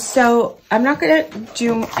 and so I'm not going to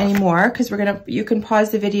do any more because you can pause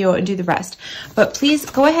the video and do the rest. But please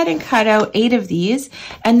go ahead and cut out 8 of these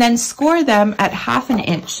and then score them at 1/2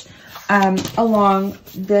 inch along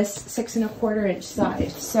this 6 1/4 inch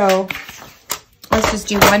side. So let's just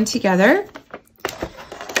do one together.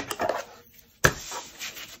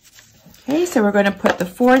 Okay, so we're going to put the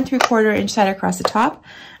 4 3/4 inch side across the top,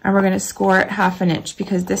 and we're going to score it 1/2 inch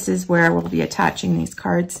because this is where we'll be attaching these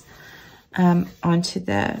cards onto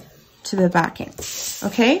the backing.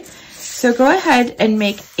 Okay, so go ahead and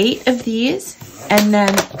make 8 of these, and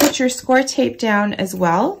then put your score tape down as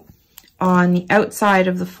well on the outside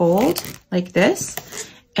of the fold like this.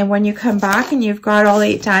 And when you come back and you've got all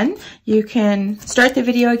 8 done, you can start the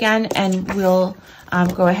video again and we'll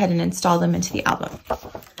go ahead and install them into the album.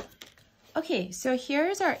 Okay, so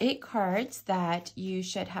here's our 8 cards that you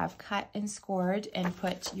should have cut and scored and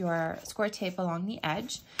put your score tape along the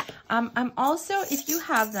edge. I'm also, if you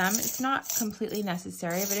have them, it's not completely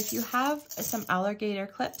necessary, but if you have some alligator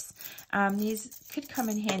clips, these could come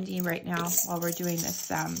in handy right now while we're doing this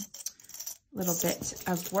little bit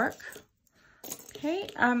of work. Okay,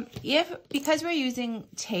 because we're using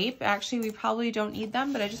tape, actually we probably don't need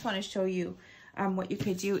them, but I just want to show you what you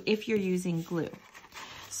could do if you're using glue.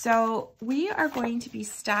 So we are going to be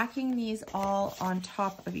stacking these all on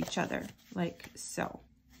top of each other, like so.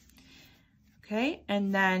 Okay,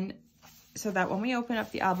 and then so that when we open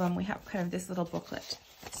up the album, we have kind of this little booklet.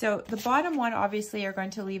 So the bottom one, obviously, you're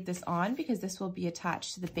going to leave this on because this will be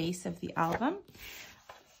attached to the base of the album.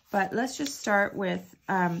 But let's just start with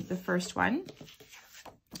the first one.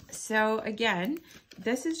 So again,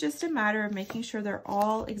 this is just a matter of making sure they're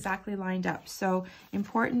all exactly lined up. So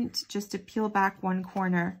important just to peel back one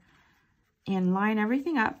corner and line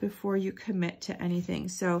everything up before you commit to anything.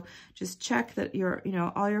 So just check that your,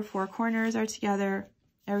 all your four corners are together,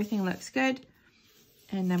 everything looks good,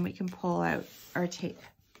 and then we can pull out our tape.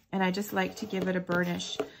 And I just like to give it a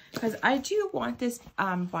burnish because I do want this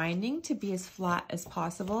binding to be as flat as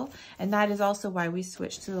possible. And that is also why we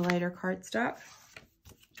switched to the lighter cardstock.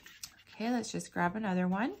 Okay, let's just grab another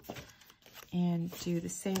one and do the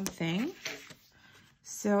same thing.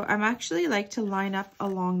 So I'm actually like to line up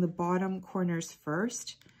along the bottom corners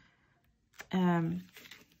first. Okay,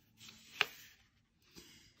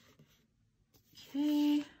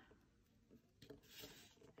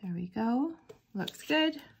 there we go, looks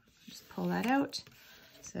good. Just pull that out.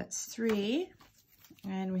 So that's 3,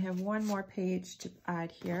 and we have one more page to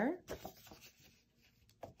add here.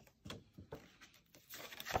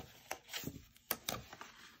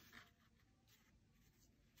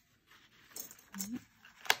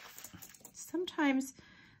 Sometimes,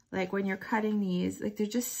 like when you're cutting these, like they're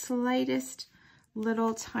just slightest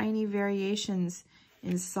little tiny variations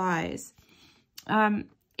in size.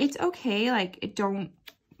 It's okay, like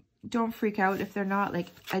don't freak out if they're not like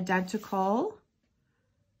identical,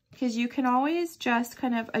 because you can always just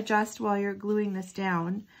kind of adjust while you're gluing this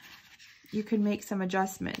down. You can make some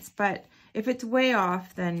adjustments, but if it's way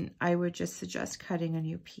off, then I would just suggest cutting a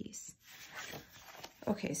new piece.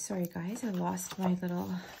 Okay, sorry guys, I lost my little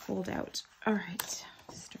fold out. All right,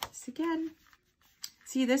 start this again.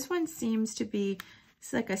 See, this one seems to be,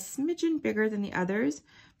 it's like a smidgen bigger than the others,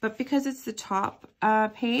 but because it's the top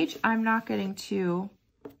page, I'm not gonna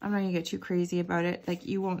get too crazy about it. Like,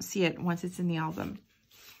 you won't see it once it's in the album.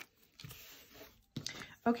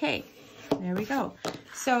 Okay, there we go.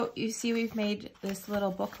 So you see we've made this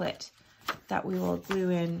little booklet that we will glue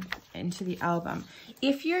into the album.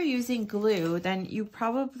 If you're using glue, then you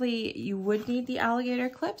would need the alligator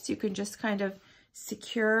clips. You can just kind of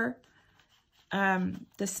secure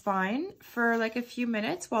the spine for like a few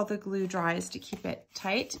minutes while the glue dries to keep it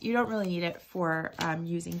tight. You don't really need it for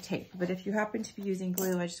using tape, but if you happen to be using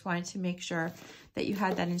glue, I just wanted to make sure that you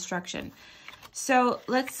had that instruction. So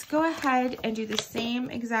let's go ahead and do the same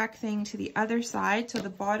exact thing to the other side. So the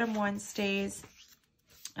bottom one stays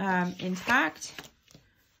intact,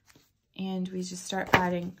 and we just start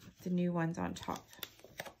adding the new ones on top.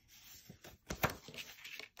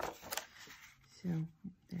 So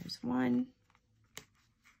there's one.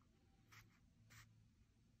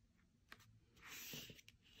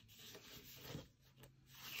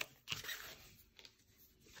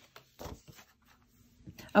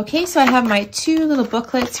 Okay, so I have my 2 little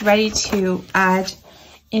booklets ready to add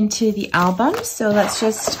into the album. So let's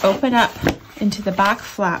just open up into the back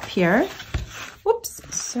flap here. Whoops,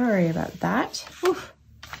 sorry about that. Oof.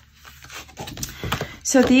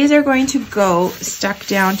 So these are going to go stuck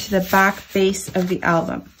down to the back base of the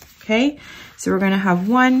album, okay? So we're gonna have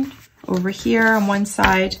one over here on one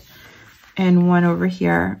side and one over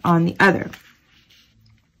here on the other.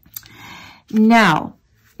 Now,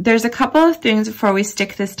 there's a couple of things before we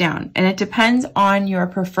stick this down, and it depends on your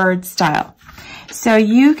preferred style. So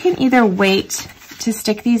you can either wait to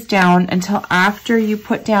stick these down until after you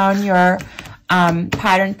put down your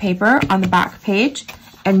patterned paper on the back page,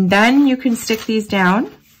 and then you can stick these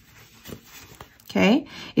down. Okay,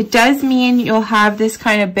 it does mean you'll have this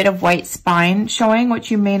kind of bit of white spine showing, which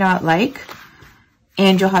you may not like,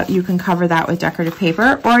 and you can cover that with decorative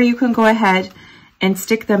paper, or you can go ahead and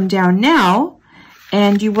stick them down now,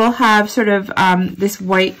 and you will have sort of this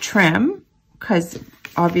white trim, because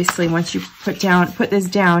obviously once you put this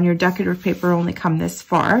down, your decorative paper only come this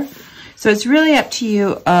far. So it's really up to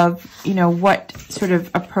you of, what sort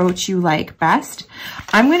of approach you like best.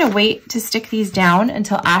 I'm going to wait to stick these down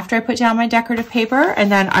until after I put down my decorative paper,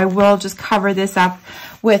 and then I will just cover this up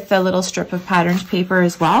with a little strip of patterned paper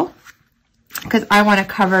as well, because I want to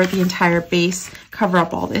cover the entire base, cover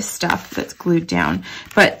up all this stuff that's glued down.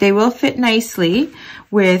 But they will fit nicely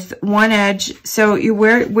with one edge. So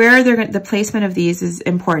the placement of these is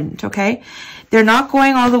important, okay? They're not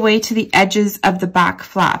going all the way to the edges of the back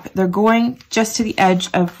flap. They're going just to the edge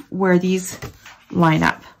of where these line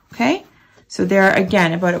up, okay? So they're,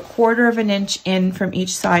 again, about 1/4 of an inch in from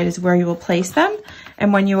each side is where you will place them.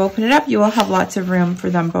 And when you open it up, you will have lots of room for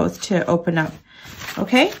them both to open up,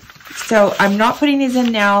 okay? So I'm not putting these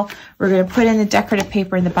in now. We're going to put in the decorative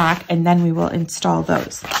paper in the back, and then we will install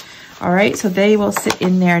those. All right, so they will sit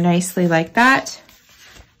in there nicely like that.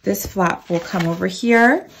 This flap will come over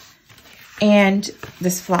here, and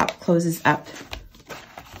this flap closes up.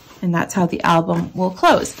 And that's how the album will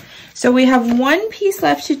close. So we have one piece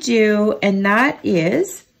left to do, and that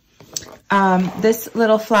is this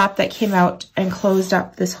little flap that came out and closed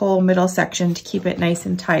up this whole middle section to keep it nice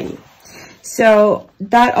and tidy. So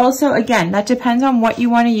that also, again, that depends on what you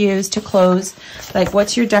want to use to close, like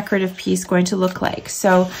what's your decorative piece going to look like.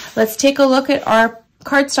 So let's take a look at our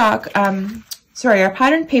cardstock, our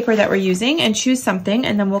pattern paper that we're using and choose something,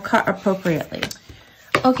 and then we'll cut appropriately.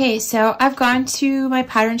 Okay, so I've gone to my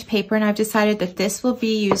patterned paper and I've decided that this will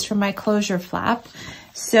be used for my closure flap.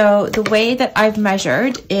 So the way that I've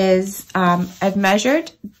measured is I've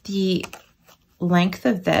measured the length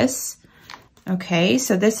of this. Okay,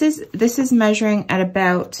 so this is measuring at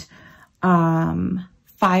about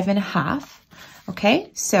 5.5.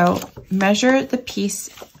 Okay, so measure the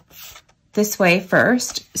piece this way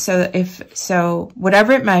first. So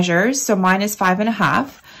whatever it measures, so mine is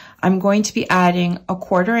 5.5. I'm going to be adding a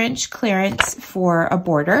 1/4 inch clearance for a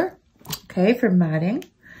border, okay, for matting.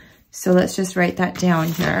 So let's just write that down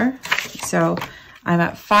here. So I'm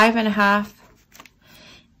at 5.5,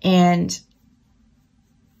 and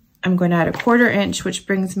I'm going to add a 1/4 inch, which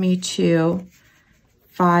brings me to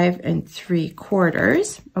 5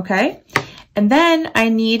 3/4, okay? And then I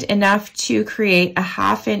need enough to create a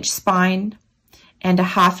 1/2 inch spine and a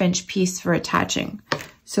 1/2 inch piece for attaching.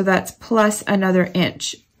 So that's plus another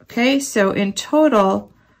inch. Okay, so in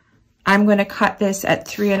total, I'm going to cut this at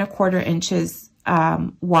 3 1/4 inches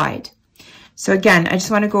wide. So again, I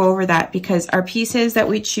just want to go over that because our pieces that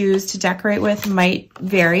we choose to decorate with might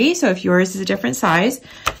vary. So if yours is a different size,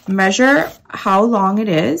 measure how long it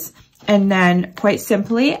is, and then quite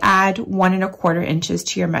simply add 1 1/4 inches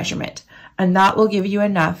to your measurement. And that will give you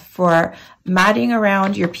enough for matting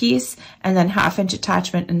around your piece, and then 1/2 inch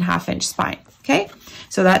attachment and 1/2 inch spine. Okay,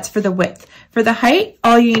 so that's for the width. For the height,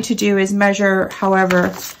 all you need to do is measure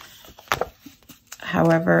however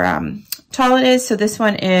tall it is. So this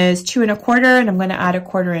one is 2 1/4, and I'm going to add a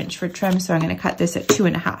 1/4 inch for trim. So I'm going to cut this at 2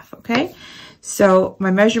 1/2. Okay, so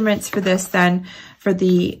my measurements for this then for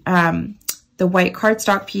the white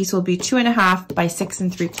cardstock piece will be 2 1/2 by 6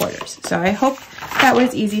 3/4. So I hope that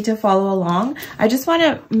was easy to follow along. I just want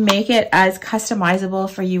to make it as customizable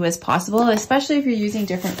for you as possible, especially if you're using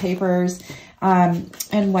different papers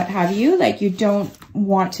and what have you. Like, you don't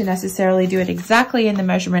want to necessarily do it exactly in the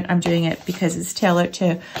measurement I'm doing it, because it's tailored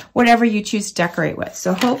to whatever you choose to decorate with.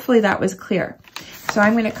 So hopefully that was clear. So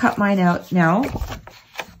I'm going to cut mine out now.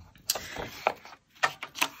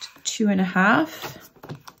 2 1/2.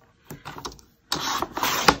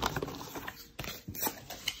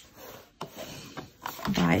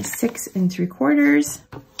 By 6 3/4.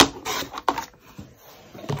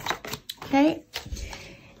 Okay,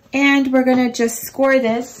 and we're gonna just score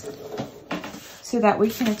this so that we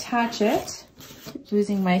can attach it.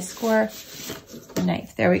 Losing my score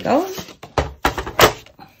knife. There we go.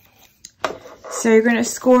 So you're gonna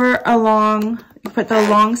score along. You put the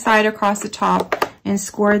long side across the top and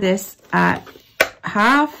score this at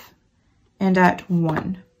 1/2 and at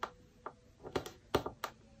 1.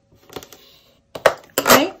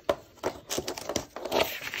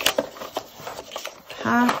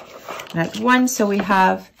 At 1, so we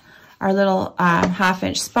have our little 1/2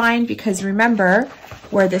 inch spine, because remember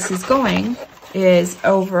where this is going is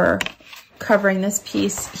over covering this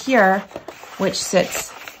piece here, which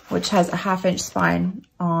has a 1/2 inch spine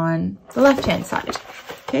on the left hand side.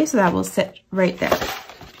 Okay, so that will sit right there.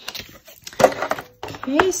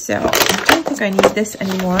 Okay, so I don't think I need this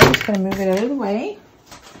anymore. I'm just going to move it out of the way.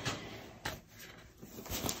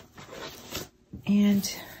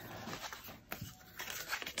 And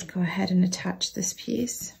go ahead and attach this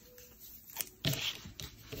piece.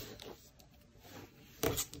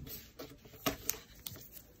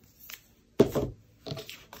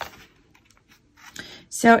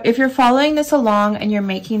 So if you're following this along and you're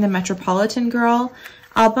making the Metropolitan Girl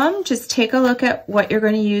album, just take a look at what you're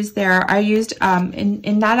going to use there. I used,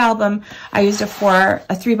 in that album, I used a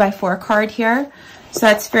 3x4 card here. So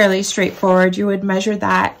that's fairly straightforward. You would measure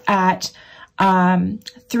that at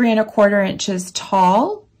 3 1/4 inches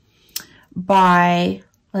tall by,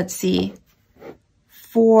 let's see,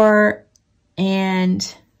 4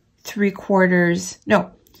 3/4,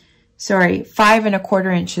 no, sorry, 5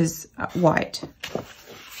 1/4 inches wide.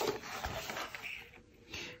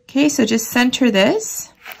 Okay, so just center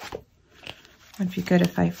this. It'd be good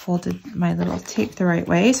if I folded my little tape the right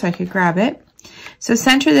way so I could grab it. So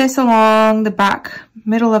center this along the back,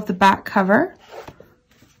 middle of the back cover.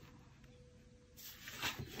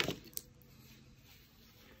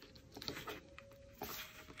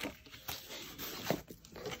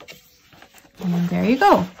 And there you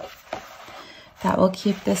go. That will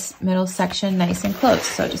keep this middle section nice and close.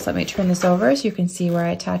 So just let me turn this over so you can see where I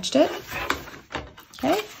attached it.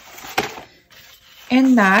 Okay.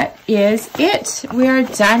 And that is it. We are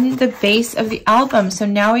done the base of the album. So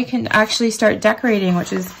now we can actually start decorating,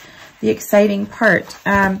 which is the exciting part.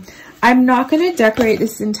 I'm not going to decorate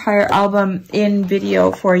this entire album in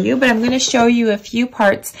video for you, but I'm going to show you a few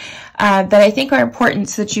parts that I think are important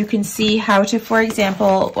so that you can see how to, for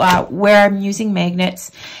example, where I'm using magnets,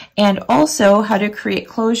 and also how to create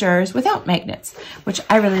closures without magnets, which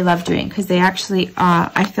I really love doing because they actually,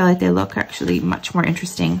 I feel like they look actually much more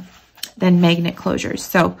interesting than magnet closures.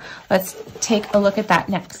 So let's take a look at that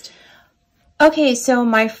next. Okay, so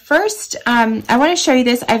my first, I want to show you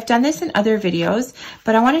this. I've done this in other videos,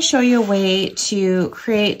 but I want to show you a way to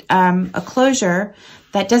create a closure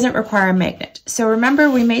that doesn't require a magnet. So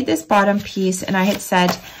remember, we made this bottom piece and I had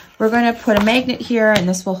said, we're going to put a magnet here and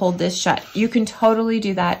this will hold this shut. You can totally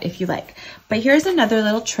do that if you like. But here's another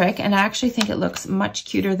little trick, and I actually think it looks much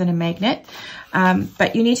cuter than a magnet.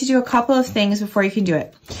 But you need to do a couple of things before you can do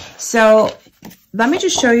it. So let me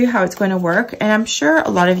just show you how it's going to work. And I'm sure a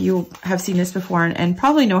lot of you have seen this before and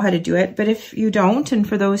probably know how to do it. But if you don't, and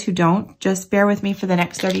for those who don't, just bear with me for the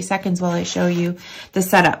next 30 seconds while I show you the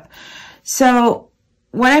setup. So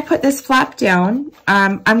when I put this flap down,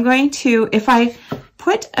 I'm going to, if I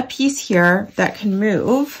put a piece here that can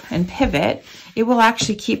move and pivot, it will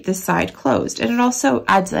actually keep this side closed. And it also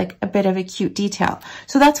adds like a bit of a cute detail.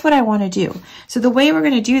 So that's what I want to do. So the way we're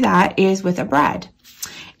going to do that is with a brad.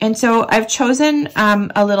 And so I've chosen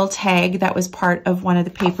a little tag that was part of one of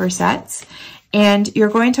the paper sets. And you're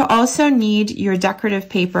going to also need your decorative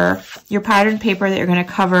paper, your pattern paper that you're going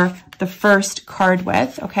to cover the first card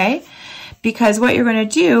with, okay? Because what you're going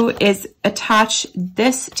to do is attach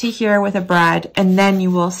this to here with a brad, and then you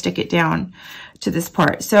will stick it down to this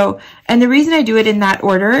part. So, and the reason I do it in that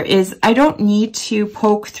order is I don't need to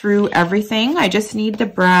poke through everything. I just need the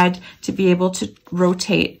brad to be able to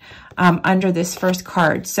rotate under this first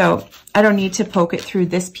card. So I don't need to poke it through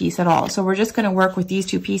this piece at all. So we're just going to work with these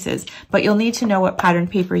two pieces, but you'll need to know what pattern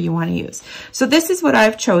paper you want to use. So this is what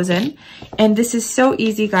I've chosen, and this is so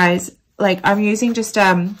easy, guys. Like, I'm using just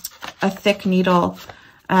a thick needle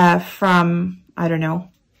from, I don't know,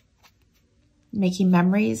 Making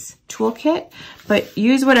Memories toolkit, but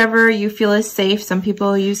use whatever you feel is safe. Some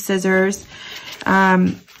people use scissors.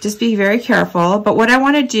 Just be very careful. But what I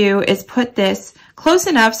want to do is put this close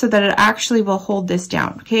enough so that it actually will hold this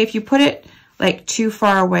down. Okay, if you put it like too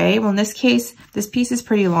far away, well, in this case, this piece is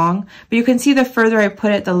pretty long, but you can see the further I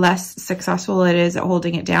put it, the less successful it is at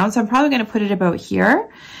holding it down. So I'm probably going to put it about here.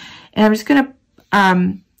 And I'm just going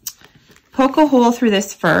to poke a hole through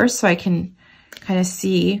this first so I can kind of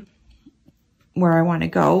see where I want to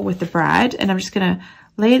go with the brad. And I'm just going to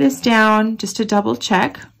lay this down just to double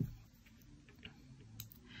check.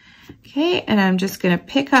 Okay, and I'm just going to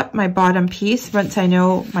pick up my bottom piece once I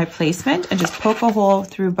know my placement and just poke a hole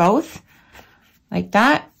through both like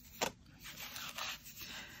that.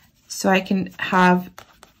 So I can have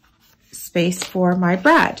space for my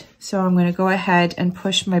brad. So I'm going to go ahead and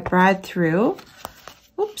push my brad through.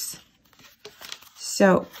 Oops.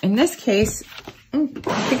 So in this case, I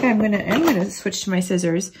think I'm gonna switch to my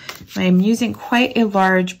scissors. I'm using quite a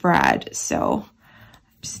large brad, so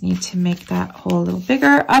just need to make that hole a little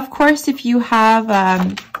bigger. Of course, if you have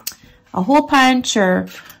a hole punch or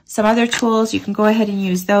some other tools, you can go ahead and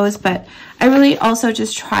use those, but I really also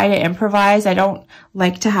just try to improvise. I don't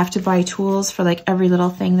like to have to buy tools for like every little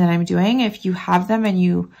thing that I'm doing. If you have them, and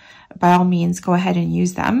you, by all means, go ahead and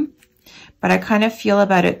use them. But I kind of feel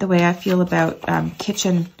about it the way I feel about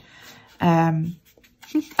kitchen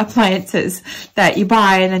appliances that you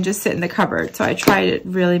buy and then just sit in the cupboard. So I try to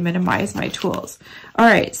really minimize my tools. All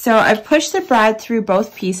right, so I've pushed the brad through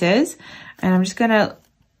both pieces, and I'm just gonna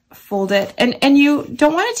fold it. And you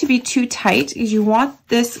don't want it to be too tight because you want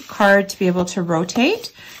this card to be able to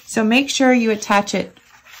rotate. So make sure you attach it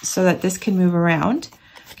so that this can move around.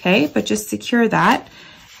 Okay, but just secure that.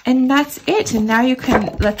 And that's it. And now you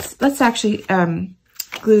can, let's actually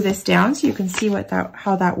glue this down so you can see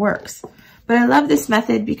how that works. But I love this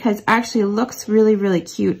method because it actually looks really, really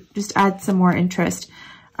cute. Just adds some more interest.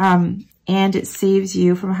 And it saves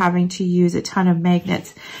you from having to use a ton of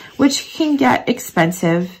magnets, which can get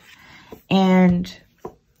expensive, and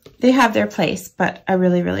they have their place, but I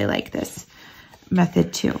really, really like this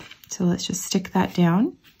method too. So let's just stick that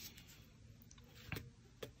down.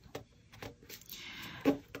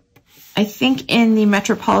 I think in the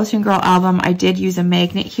Metropolitan Girl album, I did use a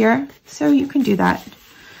magnet here, so you can do that.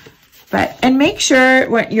 And make sure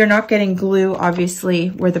when you're not getting glue, obviously,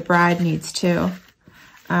 where the brad needs to.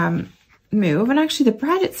 move. And actually the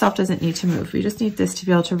brand itself doesn't need to move. We just need this to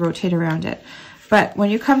be able to rotate around it. But when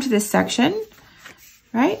you come to this section,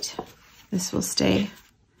 right, this will stay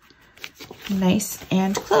nice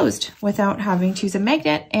and closed without having to use a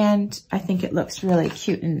magnet. And I think it looks really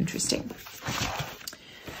cute and interesting.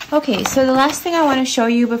 Okay, so the last thing I want to show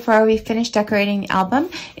you before we finish decorating the album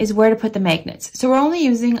is where to put the magnets. So we're only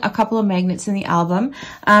using a couple of magnets in the album.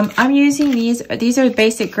 I'm using these are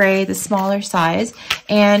basic gray, the smaller size,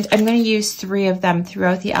 and I'm going to use 3 of them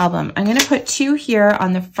throughout the album. I'm going to put 2 here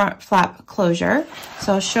on the front flap closure.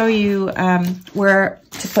 So I'll show you where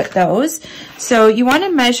to put those. So you want to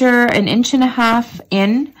measure 1.5 inches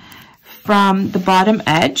in from the bottom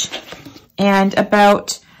edge and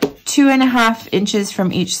about 2.5 inches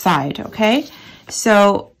from each side, okay?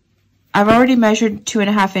 So I've already measured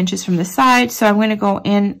 2.5 inches from the side, so I'm going to go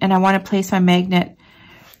in and I want to place my magnet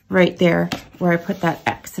right there where I put that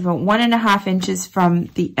X, about 1.5 inches from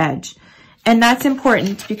the edge. And that's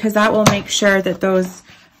important because that will make sure that those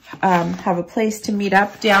have a place to meet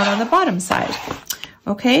up down on the bottom side.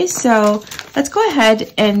 Okay, so let's go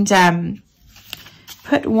ahead and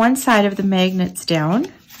put one side of the magnets down.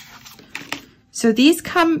 So these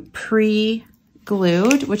come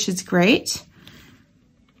pre-glued, which is great.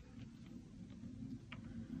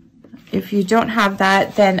 If you don't have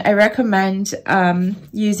that, then I recommend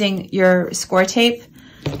using your score tape.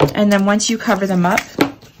 And then once you cover them up,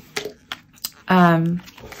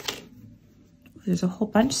 there's a whole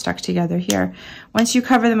bunch stuck together here. Once you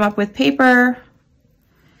cover them up with paper,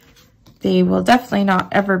 they will definitely not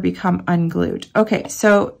ever become unglued. Okay,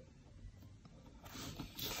 so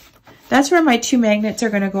that's where my 2 magnets are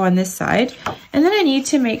going to go on this side. And then I need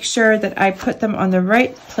to make sure that I put them on the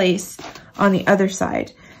right place on the other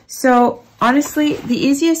side. So honestly, the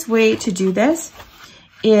easiest way to do this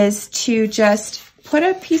is to just put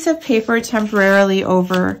a piece of paper temporarily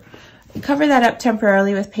over, cover that up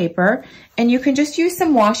temporarily with paper, and you can just use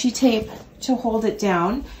some washi tape to hold it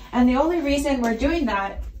down. And the only reason we're doing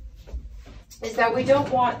that is that we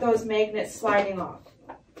don't want those magnets sliding off.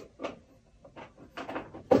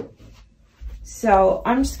 So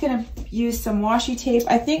I'm just going to use some washi tape.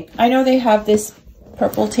 I know they have this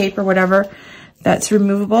purple tape or whatever that's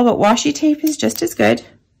removable, but washi tape is just as good.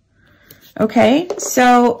 Okay,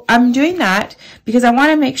 so I'm doing that because I want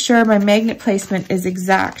to make sure my magnet placement is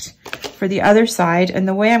exact for the other side. And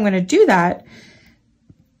the way I'm going to do that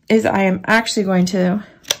is I am actually going to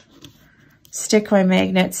stick my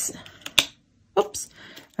magnets. Oops,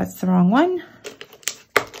 that's the wrong one.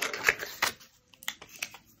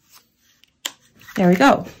 There we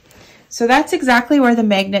go. So that's exactly where the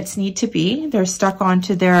magnets need to be. They're stuck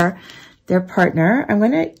onto their partner. I'm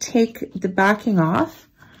going to take the backing off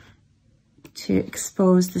to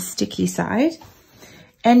expose the sticky side.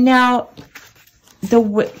 And now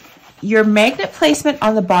your magnet placement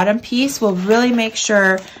on the bottom piece will really make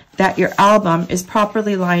sure that your album is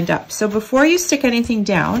properly lined up. So before you stick anything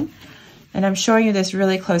down, and I'm showing you this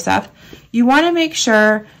really close up, you want to make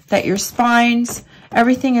sure that your spines,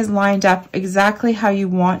 everything is lined up exactly how you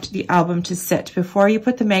want the album to sit before you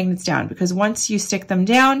put the magnets down, because once you stick them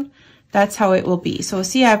down, that's how it will be. So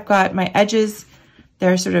see, I've got my edges,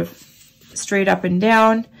 they're sort of straight up and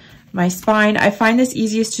down. My spine, I find this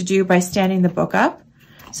easiest to do by standing the book up.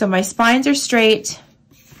 So my spines are straight,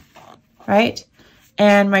 right?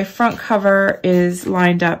 And my front cover is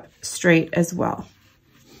lined up straight as well.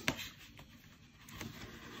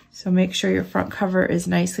 So make sure your front cover is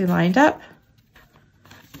nicely lined up,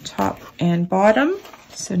 top and bottom.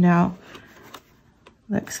 So now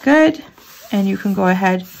looks good. And you can go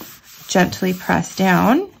ahead, gently press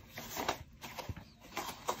down.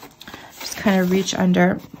 Just kind of reach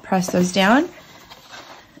under, press those down,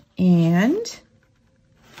 and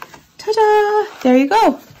ta-da! There you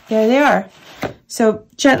go. There they are. So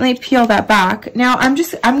gently peel that back. Now I'm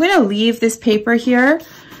going to leave this paper here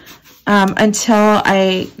until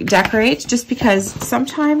I decorate, just because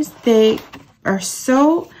sometimes they are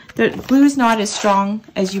the glue's not as strong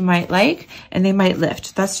as you might like, and they might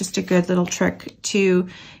lift. That's just a good little trick to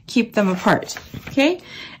keep them apart. Okay,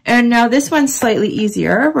 and now this one's slightly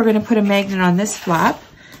easier. We're going to put a magnet on this flap.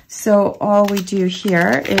 So all we do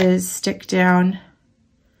here is stick down.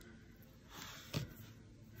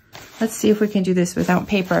 Let's see if we can do this without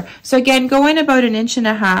paper. So again, go in about 1.5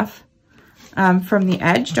 inches from the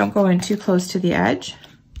edge. Don't go in too close to the edge.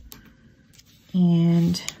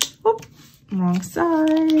 And whoop, wrong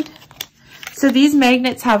side. So these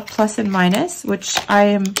magnets have plus and minus, which I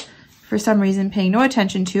am for some reason paying no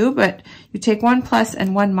attention to, but you take one plus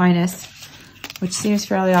and one minus, which seems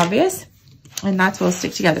fairly obvious, and that's what will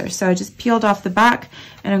stick together. So I just peeled off the back,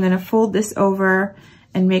 and I'm going to fold this over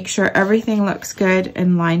and make sure everything looks good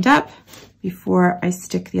and lined up before I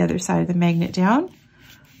stick the other side of the magnet down.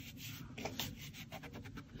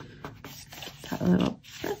 That little,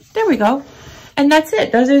 there we go. And that's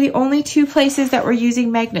it. Those are the only two places that we're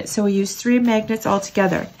using magnets. So we use 3 magnets all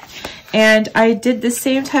together. And I did the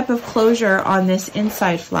same type of closure on this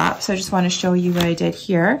inside flap. So I just want to show you what I did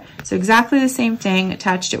here. So exactly the same thing,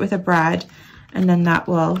 attached it with a brad, and then that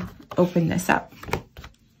will open this up.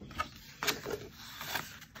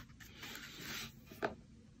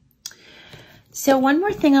 So one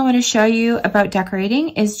more thing I want to show you about decorating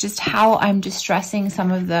is just how I'm distressing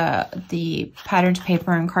some of the patterned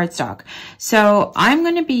paper and cardstock. So I'm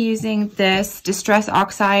going to be using this Distress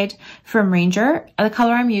Oxide from Ranger. The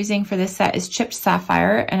color I'm using for this set is Chipped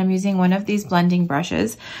Sapphire, and I'm using one of these blending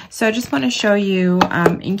brushes. So I just want to show you,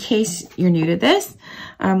 in case you're new to this,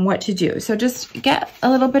 what to do. So just get a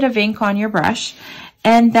little bit of ink on your brush,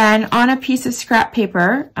 and then on a piece of scrap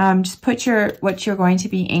paper, just put what you're going to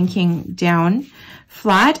be inking down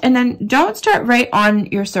flat, and then don't start right on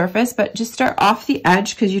your surface, but just start off the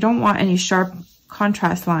edge because you don't want any sharp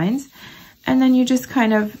contrast lines. And then you just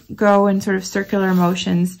kind of go in sort of circular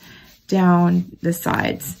motions down the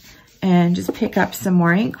sides and just pick up some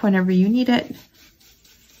more ink whenever you need it.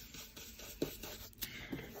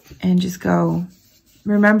 And just go.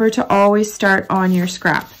 Remember to always start on your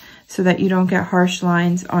scrap so that you don't get harsh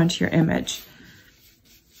lines onto your image.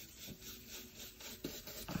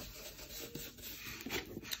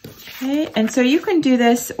 Okay, and so you can do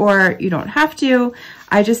this or you don't have to.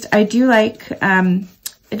 I do like,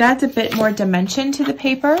 it adds a bit more dimension to the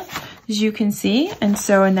paper, as you can see. And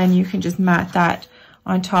then you can just mat that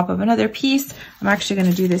on top of another piece. I'm actually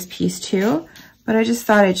gonna do this piece too, but I just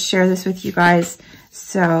thought I'd share this with you guys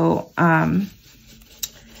so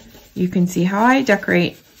you can see how I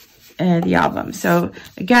decorate the album. So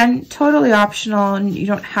again, totally optional, and you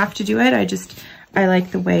don't have to do it. I like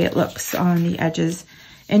the way it looks on the edges.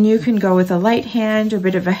 And you can go with a light hand or a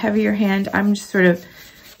bit of a heavier hand. I'm just sort of,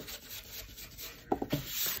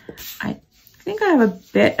 I think I have a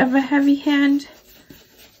bit of a heavy hand,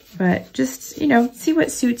 but just, you know, see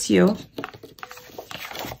what suits you.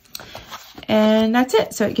 And that's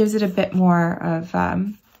it. So it gives it a bit more of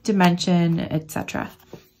dimension, etc.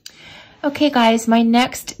 Okay guys, my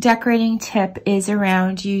next decorating tip is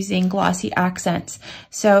around using glossy accents.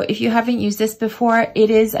 So if you haven't used this before,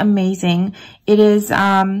 it is amazing. It is,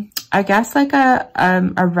 I guess like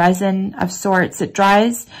a resin of sorts. It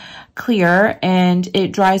dries clear and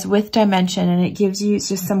it dries with dimension, and it gives you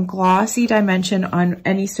just some glossy dimension on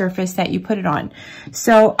any surface that you put it on.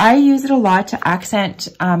 So I use it a lot to accent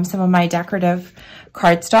some of my decorative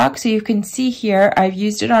cardstock. So you can see here, I've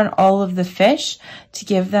used it on all of the fish to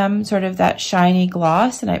give them sort of that shiny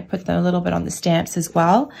gloss, and I put them a little bit on the stamps as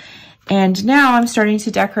well. And now I'm starting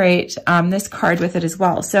to decorate this card with it as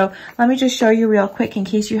well. So let me just show you real quick in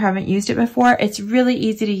case you haven't used it before. It's really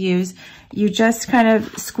easy to use. You just kind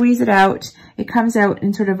of squeeze it out. It comes out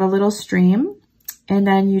in sort of a little stream, and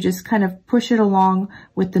then you just kind of push it along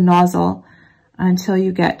with the nozzle until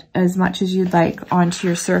you get as much as you'd like onto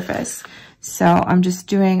your surface. So I'm just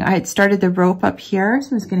doing, I had started the rope up here,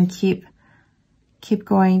 so I'm just going to keep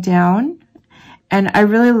going down. And I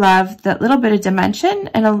really love that little bit of dimension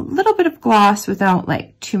and a little bit of gloss without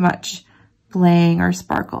like too much bling or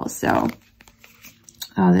sparkle. So,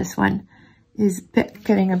 oh, this one is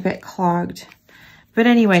getting a bit clogged. But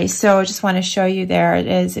anyway, so I just want to show you, there it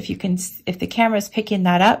is. If the camera is picking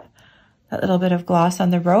that up, that little bit of gloss on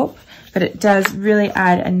the rope, but it does really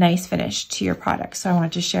add a nice finish to your product. So I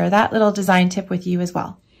wanted to share that little design tip with you as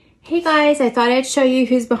well. Hey guys, I thought I'd show you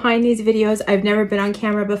who's behind these videos. I've never been on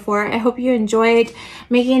camera before. I hope you enjoyed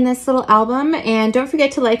making this little album, and don't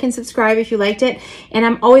forget to like and subscribe if you liked it. And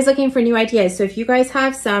I'm always looking for new ideas, so if you guys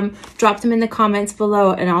have some, drop them in the comments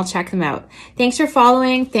below and I'll check them out. Thanks for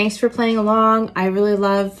following. Thanks for playing along. I really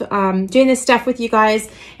love doing this stuff with you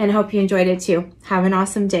guys, and I hope you enjoyed it too. Have an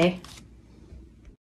awesome day.